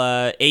Evil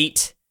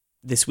 8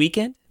 this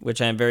weekend,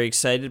 which I'm very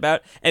excited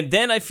about. And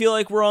then I feel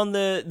like we're on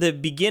the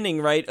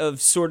beginning, right,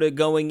 of sort of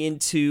going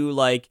into,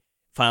 like,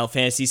 Final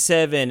Fantasy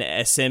VII,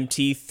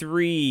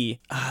 SMT3.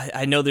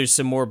 I know there's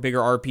some more bigger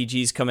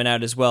RPGs coming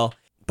out as well.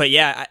 But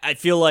yeah, I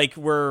feel like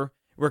we're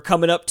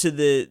coming up to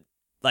the,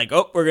 like,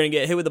 we're going to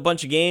get hit with a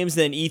bunch of games,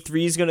 then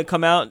E3 is going to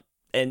come out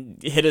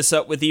and hit us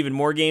up with even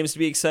more games to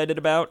be excited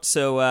about.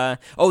 So,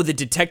 the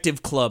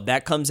Detective Club,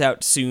 that comes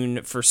out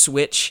soon for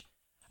Switch.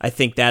 I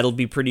think that'll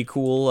be pretty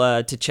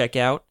cool to check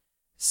out.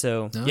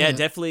 So,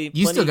 definitely.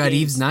 You still got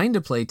Eve's 9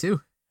 to play, too.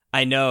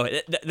 I know.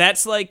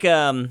 That's like,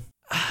 I'm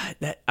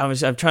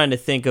trying to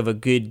think of a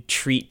good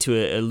treat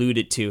to allude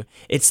it to.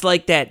 It's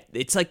like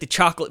the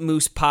chocolate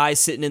mousse pie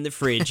sitting in the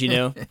fridge, you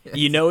know?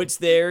 You know it's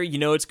there, you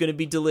know it's going to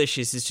be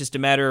delicious. It's just a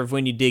matter of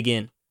when you dig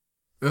in.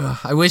 Ugh,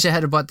 I wish I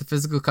had bought the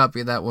physical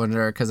copy of that one,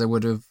 because I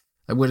would have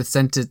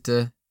sent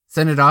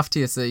it off to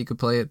you so that you could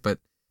play it. But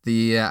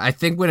I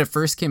think when it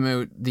first came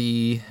out,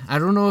 I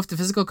don't know if the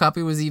physical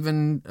copy was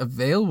even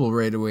available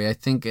right away. I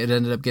think it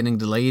ended up getting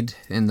delayed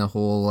in the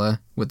whole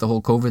with the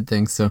whole COVID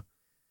thing. So,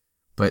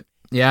 but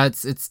yeah,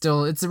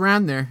 it's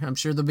around there. I'm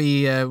sure there'll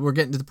be we're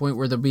getting to the point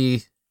where there'll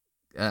be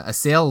a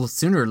sale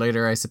sooner or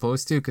later, I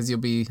suppose, too, because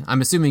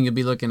I'm assuming you'll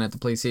be looking at the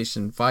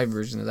PlayStation 5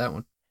 version of that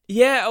one.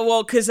 Yeah,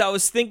 well, because I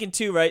was thinking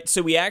too, right?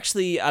 So we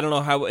actually, I don't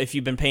know if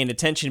you've been paying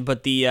attention,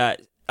 but we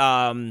got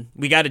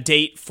a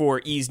date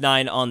for Ys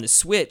 9 on the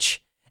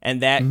Switch,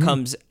 and that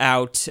comes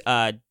out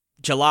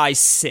July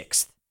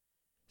 6th.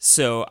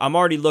 So I'm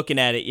already looking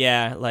at it,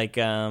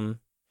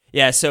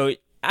 so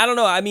I don't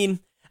know. I mean,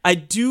 I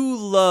do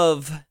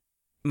love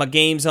my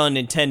games on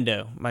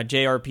Nintendo, my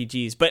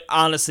JRPGs, but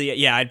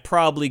honestly, I'd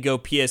probably go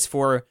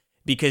PS4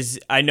 because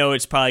I know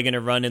it's probably going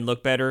to run and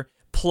look better.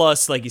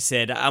 Plus, like you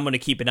said, I'm going to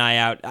keep an eye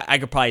out. I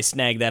could probably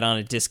snag that on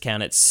a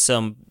discount at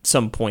some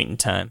point in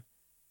time.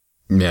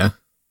 Yeah.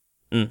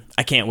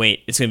 I can't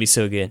wait. It's going to be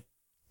so good.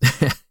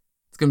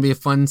 It's going to be a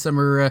fun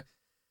summer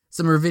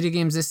video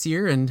games this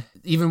year, and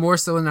even more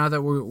so now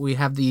that we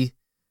have the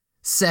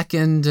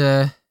second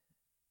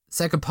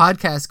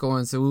podcast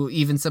going, so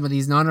even some of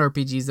these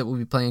non-RPGs that we'll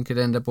be playing could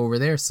end up over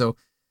there. So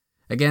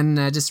again,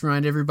 just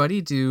remind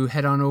everybody to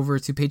head on over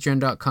to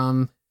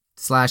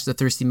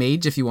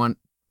patreon.com/thethirstymage if you want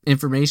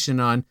information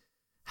on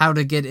how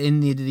to get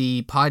in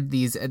the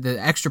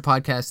extra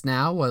podcast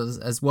now,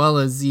 as well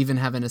as even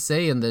having a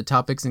say in the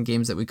topics and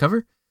games that we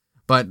cover.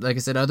 But like I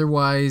said,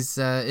 otherwise,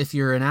 if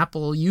you're an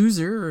Apple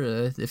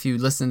user, if you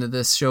listen to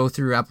this show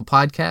through Apple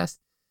Podcast,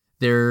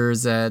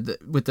 there's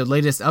with the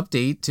latest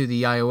update to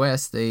the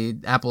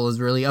iOS, Apple has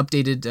really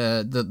updated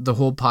the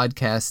whole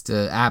podcast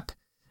app,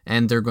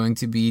 and they're going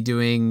to be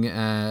doing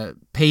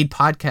paid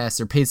podcasts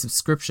or paid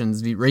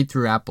subscriptions right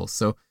through Apple.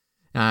 So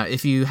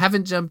if you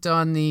haven't jumped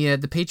on the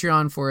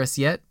Patreon for us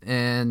yet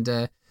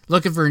and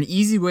looking for an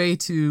easy way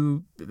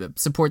to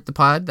support the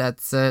pod,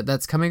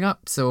 that's coming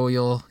up. So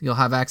you'll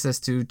have access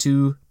to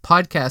 2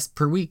 podcasts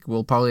per week.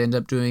 We'll probably end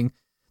up doing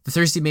the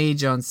Thirsty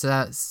Mage on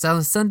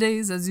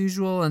Sundays as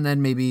usual, and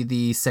then maybe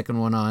the second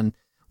one on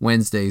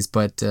Wednesdays.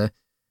 But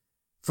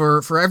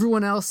for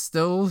everyone else,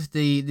 though,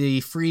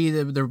 the free,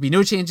 there will be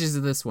no changes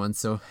to this one.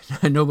 So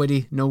no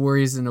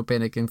worries and no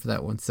panicking for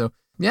that one. So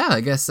yeah,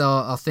 I guess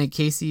I'll thank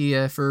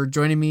Casey for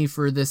joining me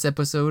for this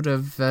episode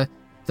of The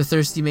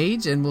Thirsty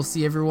Mage, and we'll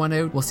see everyone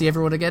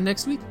again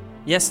next week.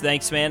 Yes,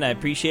 thanks, man. I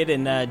appreciate it,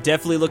 and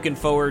definitely looking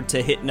forward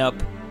to hitting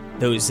up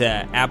those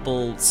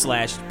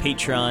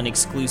Apple/Patreon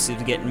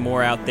exclusives, getting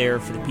more out there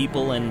for the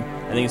people, and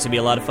I think it's going to be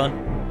a lot of fun.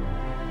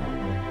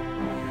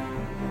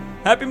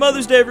 Happy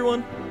Mother's Day,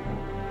 everyone!